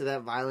resort to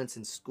that violence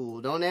in school.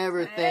 Don't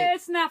ever think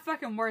it's not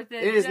fucking worth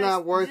it. It is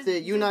not worth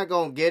it. You're not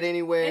gonna get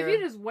anywhere. If you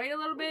just wait a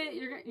little bit,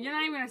 you're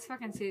not even gonna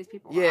fucking see these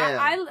people. Yeah.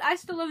 I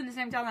still live in the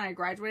same town that I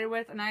graduated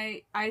with, and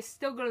I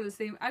still go to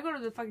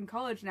the fucking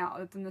college now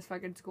that's in this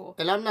fucking school.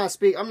 And I'm not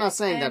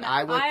saying that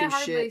I went through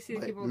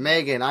shit. But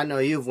Megan, I know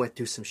you've went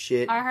through some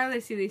shit. I hardly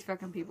see these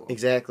fucking people.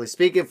 Exactly.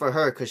 Speaking for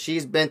her, because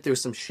she's been through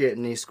some shit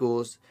in these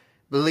schools.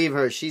 Believe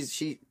her,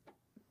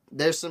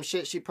 there's some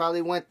shit she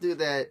probably went through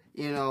that,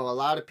 a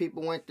lot of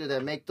people went through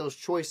that make those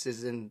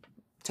choices, and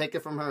take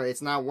it from her.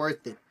 It's not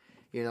worth it.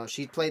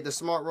 She played the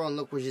smart role, and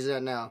look where she's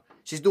at now.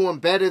 She's doing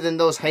better than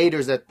those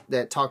haters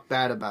that talk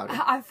bad about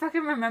her. I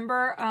fucking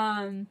remember,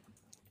 a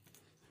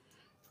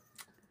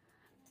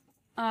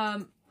lot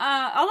of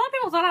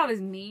people thought I was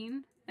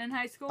mean in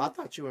high school. I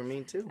thought you were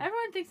mean too.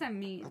 Everyone thinks I'm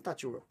mean. I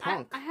thought you were a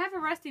punk. I have a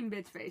resting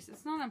bitch face.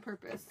 It's not on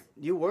purpose.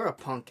 You were a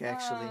punk,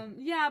 actually.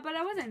 Yeah, but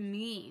I wasn't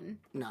mean.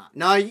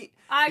 No, you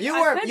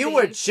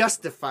were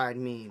justified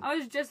mean. I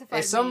was justified.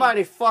 If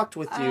somebody fucked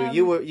with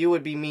you, you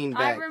would be mean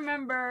back. I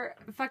remember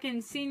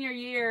fucking senior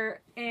year,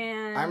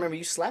 and I remember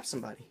you slapped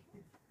somebody.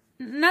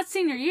 Not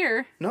senior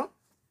year. No.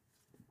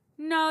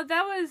 No,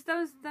 that was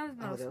middle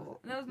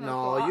school. That was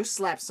middle school. You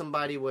slapped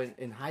somebody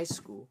in high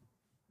school.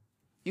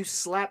 You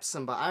slapped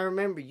somebody. I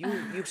remember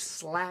you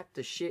slapped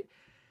the shit.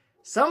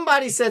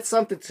 Somebody said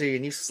something to you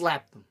and you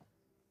slapped them.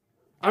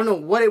 I don't know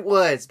what it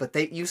was, but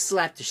you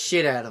slapped the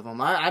shit out of them.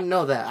 I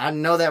know that. I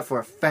know that for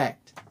a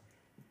fact.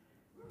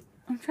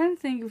 I'm trying to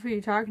think of who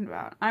you're talking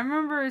about. I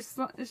remember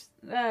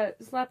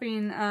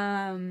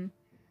slapping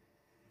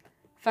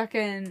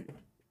fucking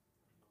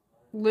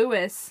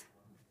Lewis.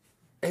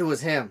 It was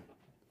him.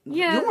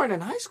 Yeah. You weren't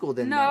in high school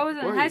then. No, I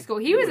wasn't in high school.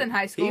 He was in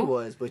high school. He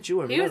was, but you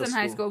were in middle school. He was in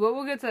high school, but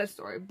we'll get to that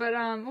story. But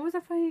what was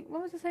I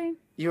saying?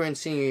 You were in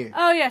senior year.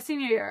 Oh yeah,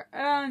 senior year.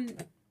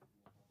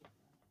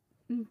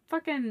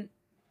 Fucking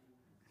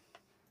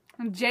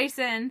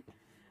Jason,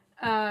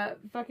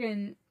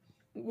 fucking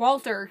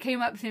Walter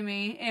came up to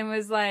me and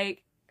was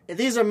like,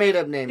 "These are made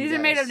up names. These guys.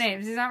 are made up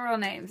names. These aren't real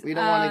names. We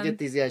don't want to get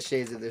these guys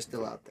shades if they're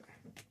still out there."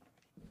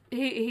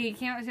 He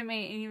came up to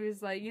me and he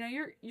was like,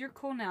 you're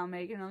cool now,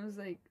 Megan. I was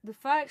like, the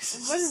fuck?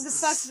 What is the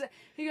fuck?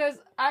 He goes,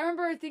 I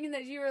remember thinking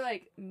that you were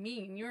like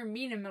mean. You were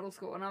mean in middle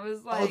school, and I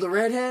was like, oh, the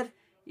redhead?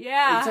 Yeah.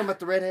 Are you talking about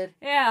the redhead?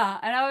 Yeah,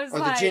 and I was or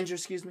like, the ginger,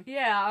 excuse me.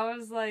 Yeah, I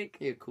was like,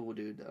 you're a cool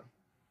dude though.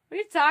 What are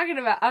you talking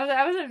about?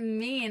 I wasn't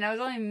mean. I was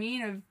only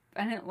mean if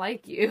I didn't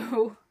like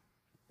you.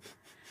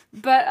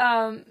 But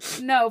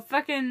no,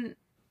 fucking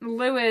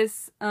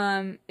Lewis.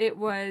 It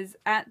was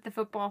at the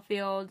football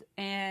field,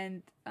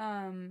 and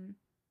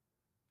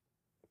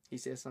he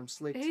said something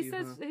slick to you,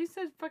 huh? He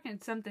said fucking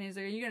something. He's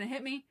like, are you gonna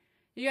hit me?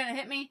 You gonna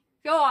hit me?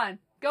 Go on,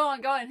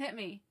 and hit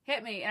me.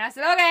 And I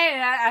said, okay.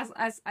 And I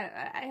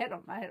hit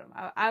him.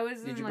 I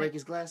was. Did you break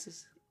his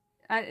glasses?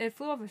 It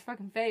flew off his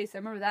fucking face. I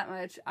remember that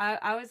much.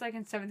 I was like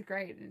in 7th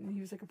grade, and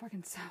he was like a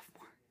fucking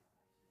sophomore.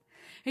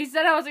 He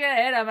said I wasn't gonna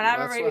hit him, and I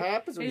remember. That's what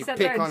happens when you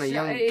pick on a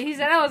young. He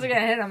said I wasn't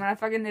gonna hit him, and I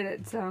fucking did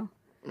it. So.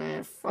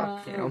 Man,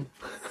 fuck him.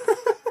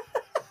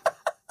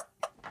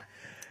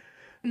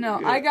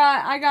 No, I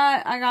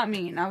got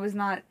mean. I was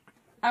mean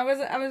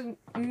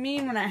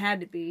when I had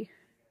to be.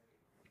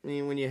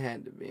 Mean when you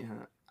had to be,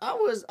 huh? I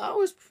was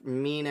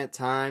mean at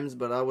times,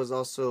 but I was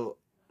also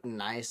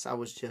nice. I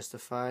was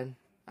justified,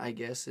 I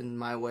guess, in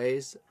my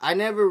ways. I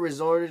never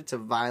resorted to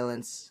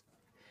violence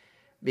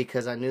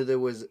because I knew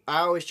I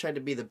always tried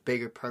to be the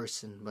bigger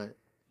person, but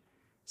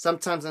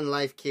sometimes in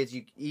life, kids,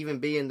 even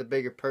being the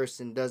bigger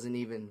person doesn't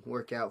even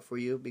work out for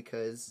you,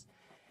 because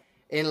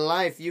in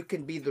life, you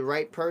can be the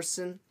right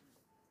person.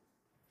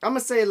 I'm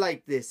going to say it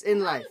like this.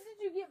 In life.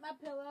 Did you get my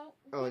pillow?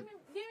 Oh, give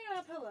me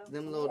my pillow.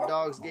 Them little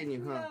dogs getting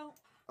you, huh?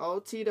 Oh,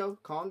 Tito,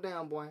 calm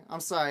down, boy. I'm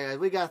sorry, guys.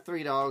 We got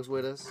 3 dogs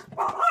with us.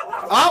 Oh,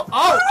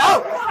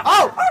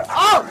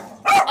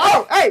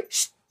 hey,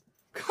 shh.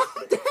 Calm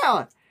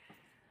down.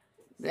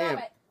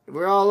 Damn.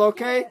 We're all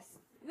okay? Yes.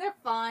 They're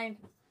fine.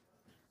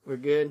 We're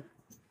good?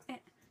 And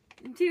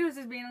Tito's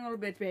just being a little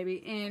bitch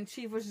baby, and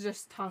Chief was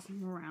just tossing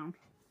him around.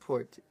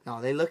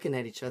 No, they looking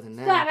at each other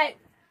now.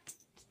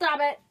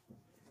 Stop it.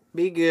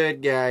 Be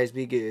good, guys.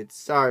 Be good.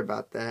 Sorry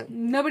about that.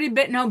 Nobody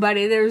bit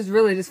nobody. They was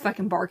really just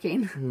fucking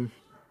barking.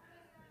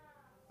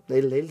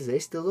 They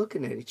still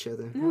looking at each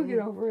other. We'll get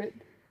over it.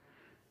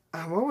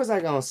 What was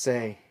I gonna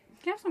say?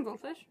 Can you have some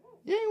goldfish?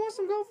 Yeah, you want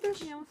some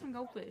goldfish? Yeah, I want some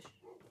goldfish.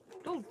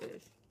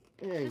 Goldfish.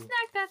 Yeah. The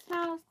snack that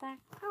smells like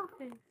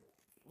goldfish.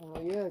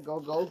 Oh yeah, go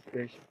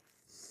goldfish.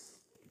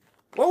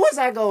 What was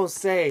I gonna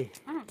say?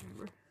 I don't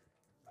remember.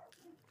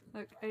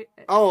 Look,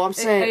 I'm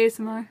saying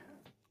ASMR.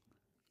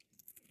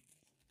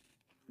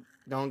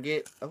 Don't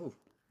get. Oh,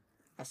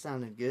 that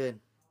sounded good.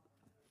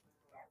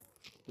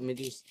 Let me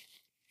just.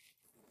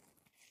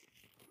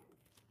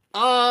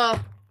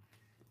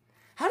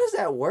 How does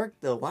that work,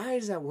 though? Why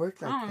does that work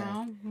like that? I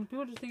don't know.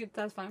 People just think it's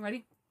satisfying.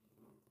 Ready?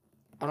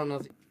 I don't know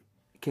if...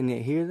 Can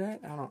they hear that?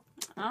 I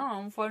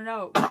don't... Find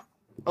out.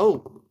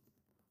 Oh,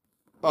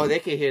 they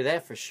can hear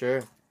that for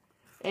sure.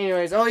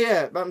 Anyways, oh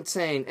yeah, I'm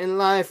saying, in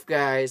life,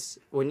 guys,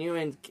 when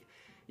did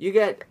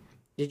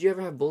you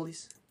ever have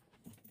bullies?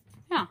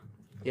 Yeah.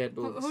 You had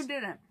bullies. Who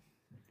didn't?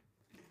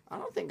 I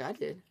don't think I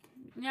did.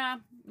 Yeah,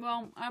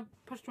 well, I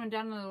pushed one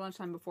down at the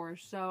lunchtime before,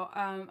 so,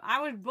 I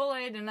was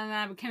bullied, and then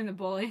I became the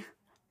bully.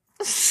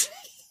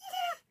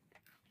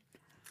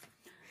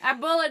 I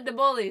bullied the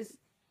bullies.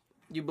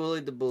 You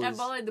bullied the bullies. I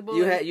bullied the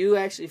bullies. You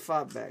actually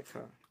fought back, huh?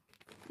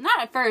 Not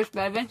at first,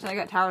 but eventually I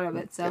got tired of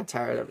it, so. Got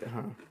tired of it,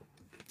 huh?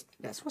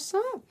 That's what's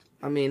up.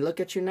 I mean,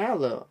 look at you now,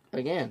 though.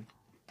 Again.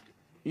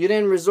 You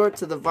didn't resort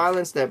to the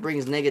violence that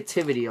brings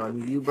negativity on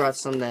you. You brought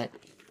some that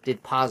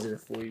did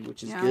positive for you,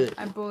 which is good.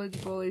 I bullied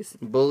the bullies.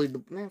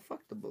 Man,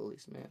 fuck the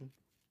bullies, man.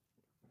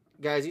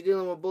 Guys, you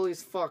dealing with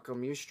bullies, fuck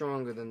them. You're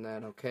stronger than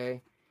that,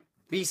 okay?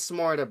 Be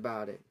smart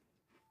about it.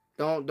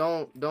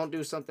 Don't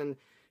do something.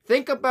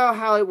 Think about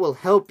how it will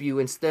help you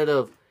instead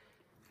of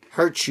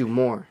hurt you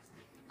more.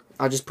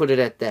 I'll just put it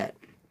at that.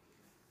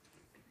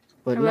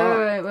 But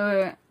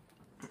Wait.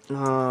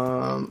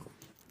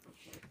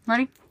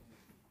 Ready?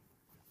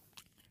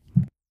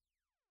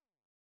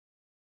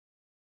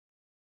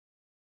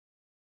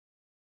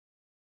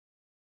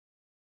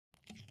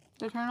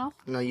 Did it turn off?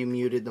 No, you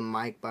muted the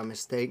mic by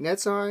mistake.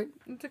 That's alright.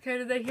 It's okay.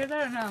 Did they hear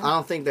that or no? I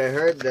don't think they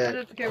heard that.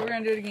 It's okay. We're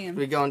going to do it again.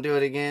 We're going to do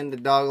it again. The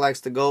dog likes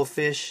the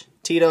goldfish.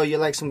 Tito, you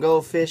like some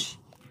goldfish?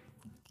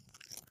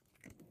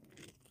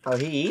 Oh,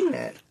 he eating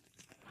that.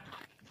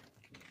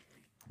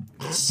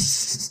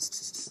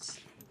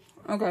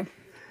 Okay.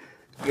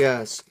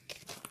 Yes.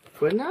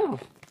 But no.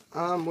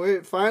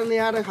 We're finally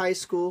out of high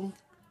school.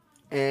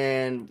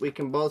 And we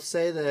can both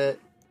say that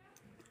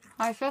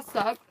High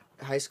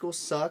school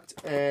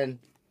sucked. And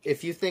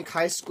if you think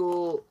high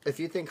school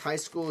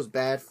is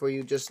bad for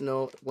you, just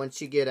know once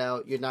you get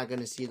out, you're not going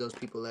to see those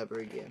people ever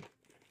again.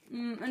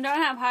 And don't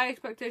have high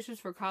expectations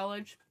for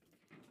college.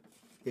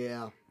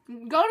 Yeah.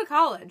 Go to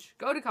college.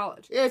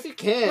 Yeah, if you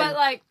can. But,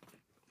 like,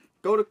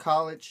 go to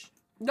college.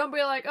 Don't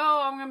be like,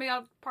 oh, I'm going to be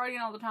out partying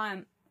all the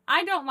time.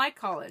 I don't like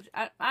college.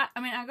 I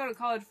mean, I go to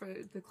college for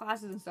the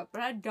classes and stuff,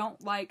 but I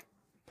don't like...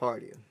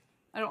 Partying.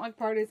 I don't like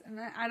parties, and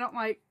I don't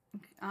like...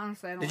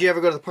 Honestly, I don't Did you ever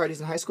go to the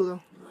parties in high school,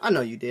 though? I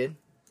know you did.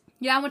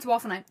 Yeah, I went to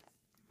Waffle Night.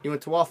 You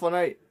went to Waffle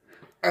Night?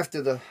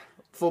 After the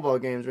football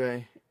games,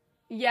 right?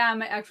 Yeah,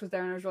 my ex was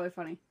there, and it was really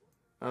funny.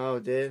 Oh,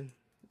 did?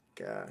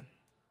 God.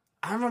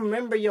 I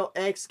remember your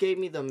ex gave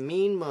me the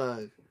mean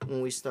mug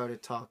when we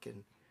started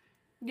talking.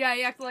 Yeah,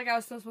 you acted like I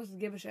was still supposed to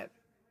give a shit.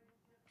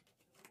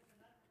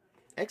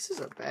 Exes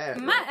are bad.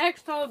 My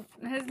ex told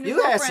his new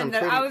girlfriend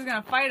that I was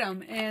going to fight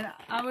him, and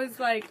I was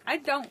like, I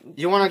don't...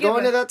 You want to go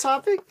into that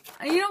topic?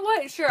 You know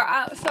what? Sure.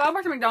 So I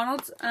worked at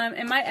McDonald's,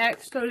 and my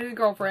ex told his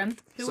girlfriend,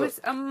 who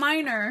was a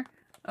minor,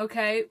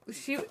 okay?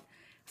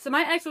 So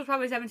my ex was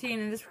probably 17,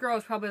 and this girl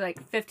was probably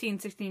like 15,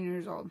 16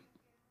 years old.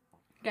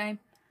 Okay?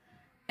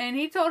 And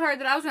he told her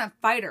that I was going to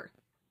fight her.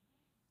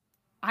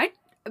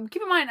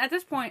 Keep in mind, at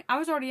this point, I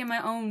was already in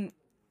my own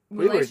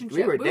relationship.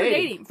 We were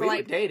dating for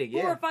like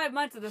 4 or 5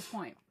 months at this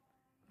point.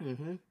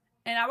 Mm-hmm.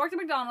 And I worked at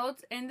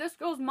McDonald's, and this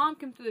girl's mom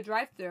came through the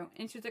drive-thru,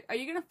 and she was like, "Are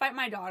you gonna fight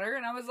my daughter?"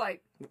 And I was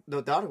like,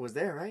 "The daughter was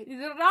there, right?" The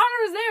daughter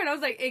was there, and I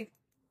was like,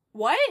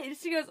 "What?" And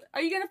she goes,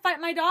 "Are you gonna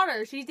fight my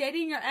daughter? She's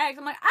dating your ex."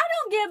 I'm like, "I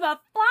don't give a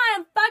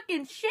flying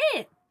fucking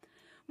shit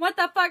what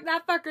the fuck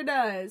that fucker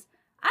does.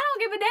 I don't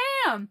give a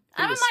damn.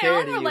 I'm in my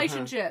own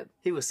relationship."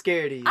 Huh? He was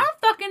scared of you. I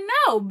don't fucking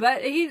know,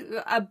 but he's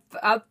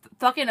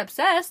fucking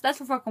obsessed. That's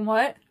for fucking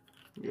what.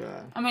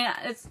 Yeah. I mean,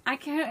 I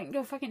can't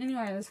go fucking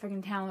anywhere in this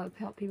fucking town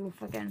without people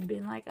fucking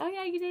being like, "Oh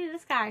yeah, you dated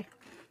this guy."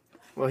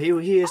 Well, he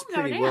is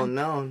pretty well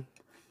known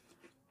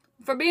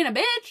for being a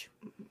bitch.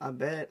 I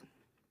bet.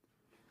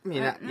 I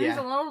mean, he's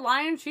a little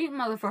lying, cheating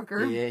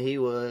motherfucker. Yeah, he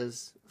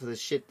was. For the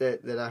shit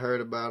that I heard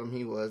about him,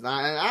 he was.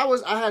 I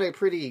had a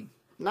pretty.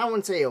 I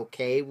wouldn't say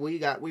okay. We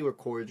were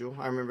cordial.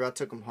 I remember I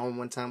took him home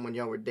one time when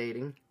y'all were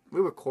dating. We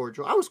were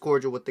cordial. I was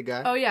cordial with the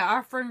guy. Oh yeah,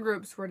 our friend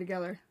groups were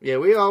together. Yeah,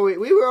 we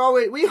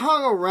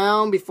hung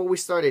around before we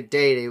started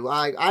dating.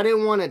 I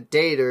didn't want to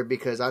date her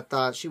because I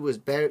thought she was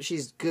better.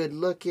 She's good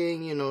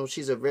looking, you know.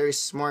 She's a very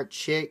smart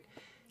chick.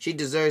 She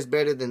deserves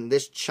better than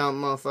this chump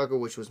motherfucker,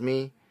 which was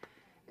me.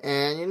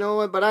 And you know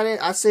what? But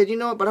I said, you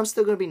know what? But I'm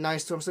still gonna be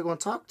nice to her. I'm still gonna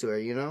talk to her.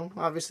 You know,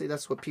 obviously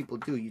that's what people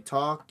do. You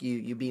talk.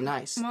 You be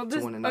nice to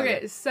one another.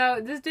 Okay, so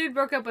this dude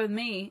broke up with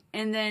me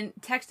and then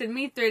texted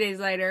me 3 days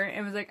later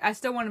and was like, "I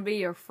still want to be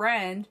your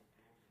friend."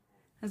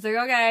 I was like,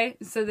 "Okay."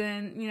 So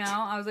then, you know,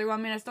 I was like, "Well,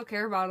 I mean, I still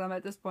care about him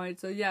at this point.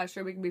 So yeah,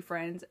 sure, we can be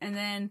friends." And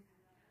then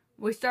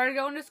we started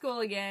going to school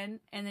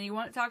again, and then he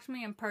wanted to talk to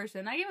me in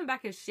person. I gave him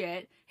back his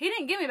shit. He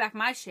didn't give me back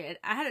my shit.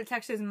 I had to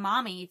text his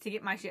mommy to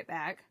get my shit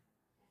back.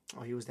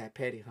 Oh, he was that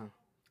petty, huh?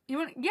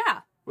 Yeah.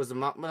 Was the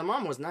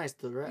mom was nice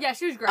too, right? Yeah,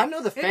 she was great. I know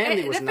the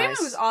family was nice. The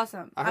family was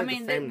awesome. I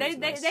mean, they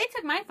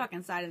took my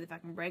fucking side of the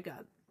fucking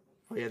breakup.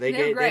 Oh yeah,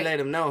 they let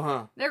him know,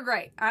 huh? They're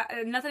great.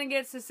 Nothing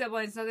against his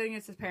siblings, nothing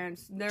against his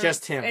parents.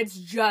 Just him. It's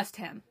just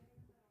him.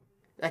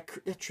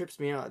 That trips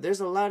me out. There's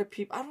a lot of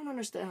people. I don't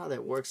understand how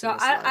that works. So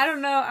I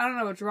don't know. I don't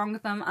know what's wrong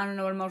with him. I don't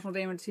know what emotional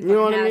damage he You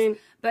know what has. I mean?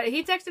 But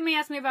he texted me,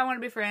 asked me if I want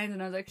to be friends,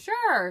 and I was like,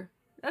 sure,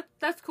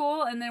 that's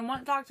cool. And then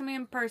wouldn't talk to me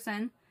in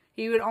person.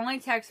 He would only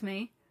text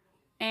me,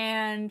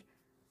 and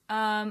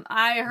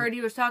I heard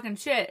he was talking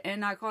shit,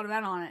 and I called him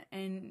out on it.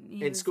 And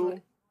he in was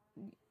school.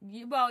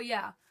 Like, well,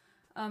 yeah.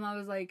 I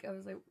was like,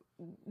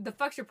 the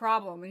fuck's your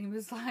problem? And he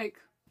was like,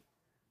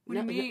 what do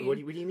you mean? What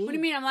do you mean? What do you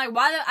mean? I'm like,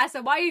 why? I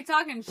said, why are you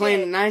talking shit?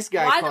 Playing the nice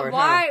guy card.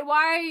 Why Huh?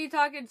 are you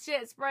talking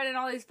shit, spreading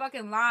all these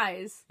fucking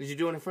lies? Did you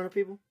do it in front of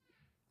people?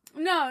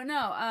 No.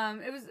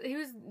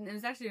 It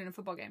was actually in a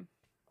football game.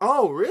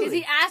 Oh, really? Because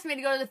he asked me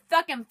to go to the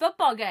fucking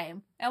football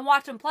game and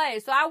watch him play,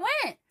 so I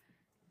went.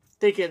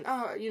 Thinking,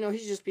 oh,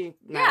 he's just being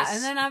nice. Yeah,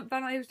 and then I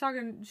found out he was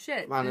talking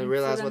shit. Finally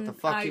realized what the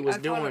fuck he was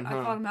doing, huh?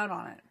 I called him out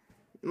on it.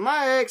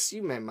 My ex,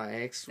 you met my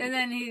ex. And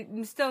then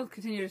he still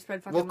continued to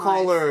spread fucking lies. We'll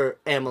call her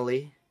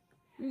Emily.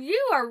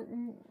 You are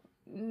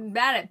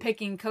bad at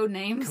picking code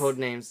names. Code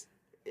names.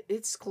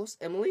 It's close.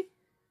 Emily?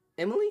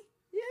 Emily?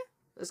 Yeah.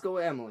 Let's go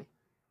with Emily.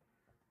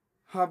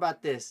 How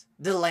about this?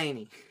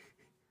 Delaney.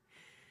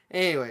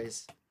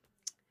 Anyways.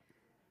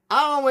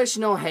 I don't wish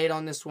no hate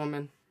on this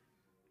woman.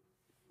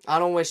 I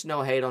wish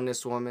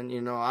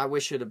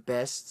her the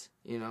best.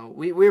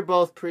 We're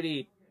both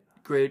pretty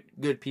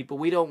good people.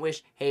 We don't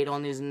wish hate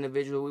on these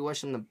individuals. We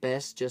wish them the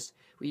best. Just,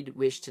 we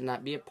wish to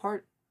not be a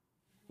part.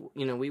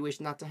 We wish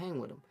not to hang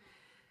with them.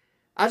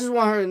 I just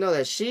want her to know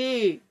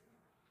that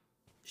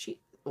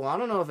well, I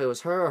don't know if it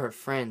was her or her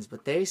friends,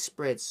 but they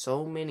spread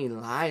so many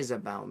lies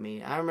about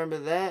me. I remember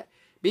that.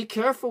 Be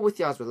careful with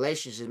y'all's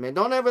relationships, man.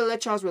 Don't ever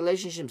let y'all's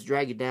relationships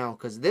drag you down,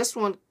 because this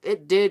one,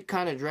 it did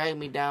kind of drag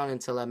me down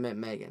until I met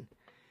Megan.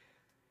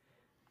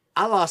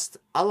 I lost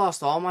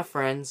all my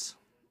friends.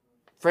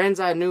 Friends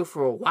I knew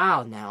for a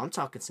while now. I'm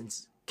talking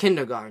since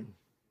kindergarten.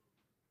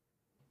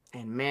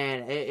 And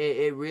man,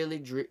 it really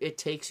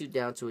takes you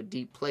down to a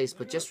deep place.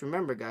 But just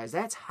remember, guys,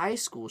 that's high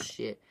school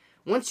shit.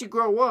 Once you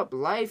grow up,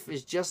 life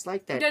is just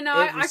like that.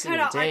 I cut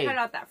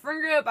out that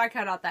friend group. I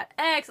cut out that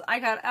ex. I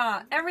cut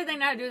out everything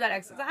that had to do with that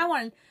ex. I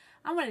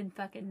wanted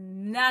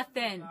fucking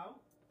nothing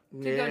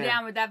to go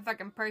down with that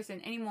fucking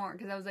person anymore.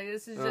 Because I was like,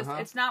 this is just,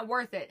 it's not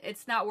worth it.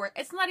 It's not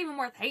even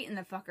worth hating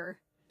the fucker.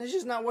 It's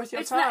just not worth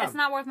your time. It's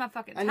not worth my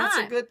fucking time. And that's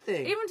a good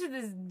thing. Even to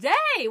this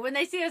day, when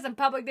they see us in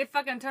public, they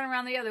fucking turn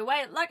around the other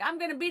way. Like, I'm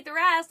gonna beat their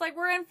ass like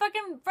we're in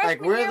fucking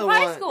freshman year of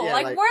high school. Yeah,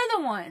 like, we're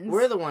the ones.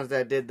 We're the ones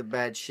that did the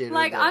bad shit.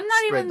 Like, I'm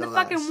not even the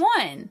fucking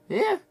one.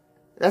 Yeah.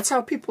 That's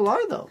how people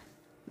are, though.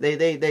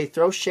 They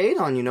throw shade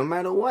on you no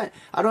matter what.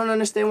 I don't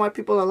understand why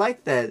people are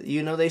like that.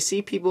 They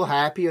see people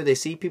happy or they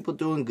see people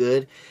doing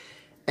good.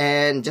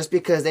 And just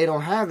because they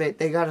don't have it,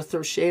 they got to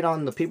throw shade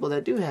on the people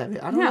that do have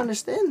it. I don't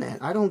understand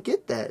that. I don't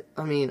get that.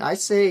 I mean, I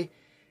say,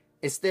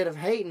 instead of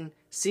hating,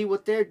 see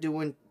what they're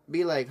doing.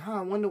 Be like,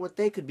 I wonder what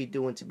they could be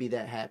doing to be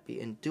that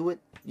happy. And do it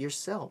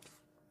yourself.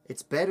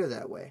 It's better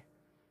that way.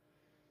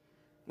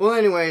 Well,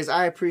 anyways,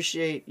 I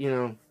appreciate,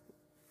 you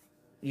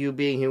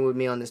being here with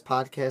me on this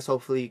podcast.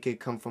 Hopefully you could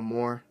come for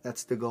more.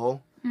 That's the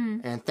goal.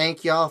 And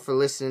thank y'all for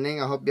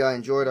listening. I hope y'all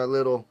enjoyed our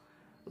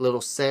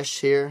little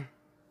sesh here.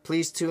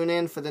 Please tune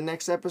in for the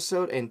next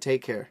episode and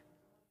take care.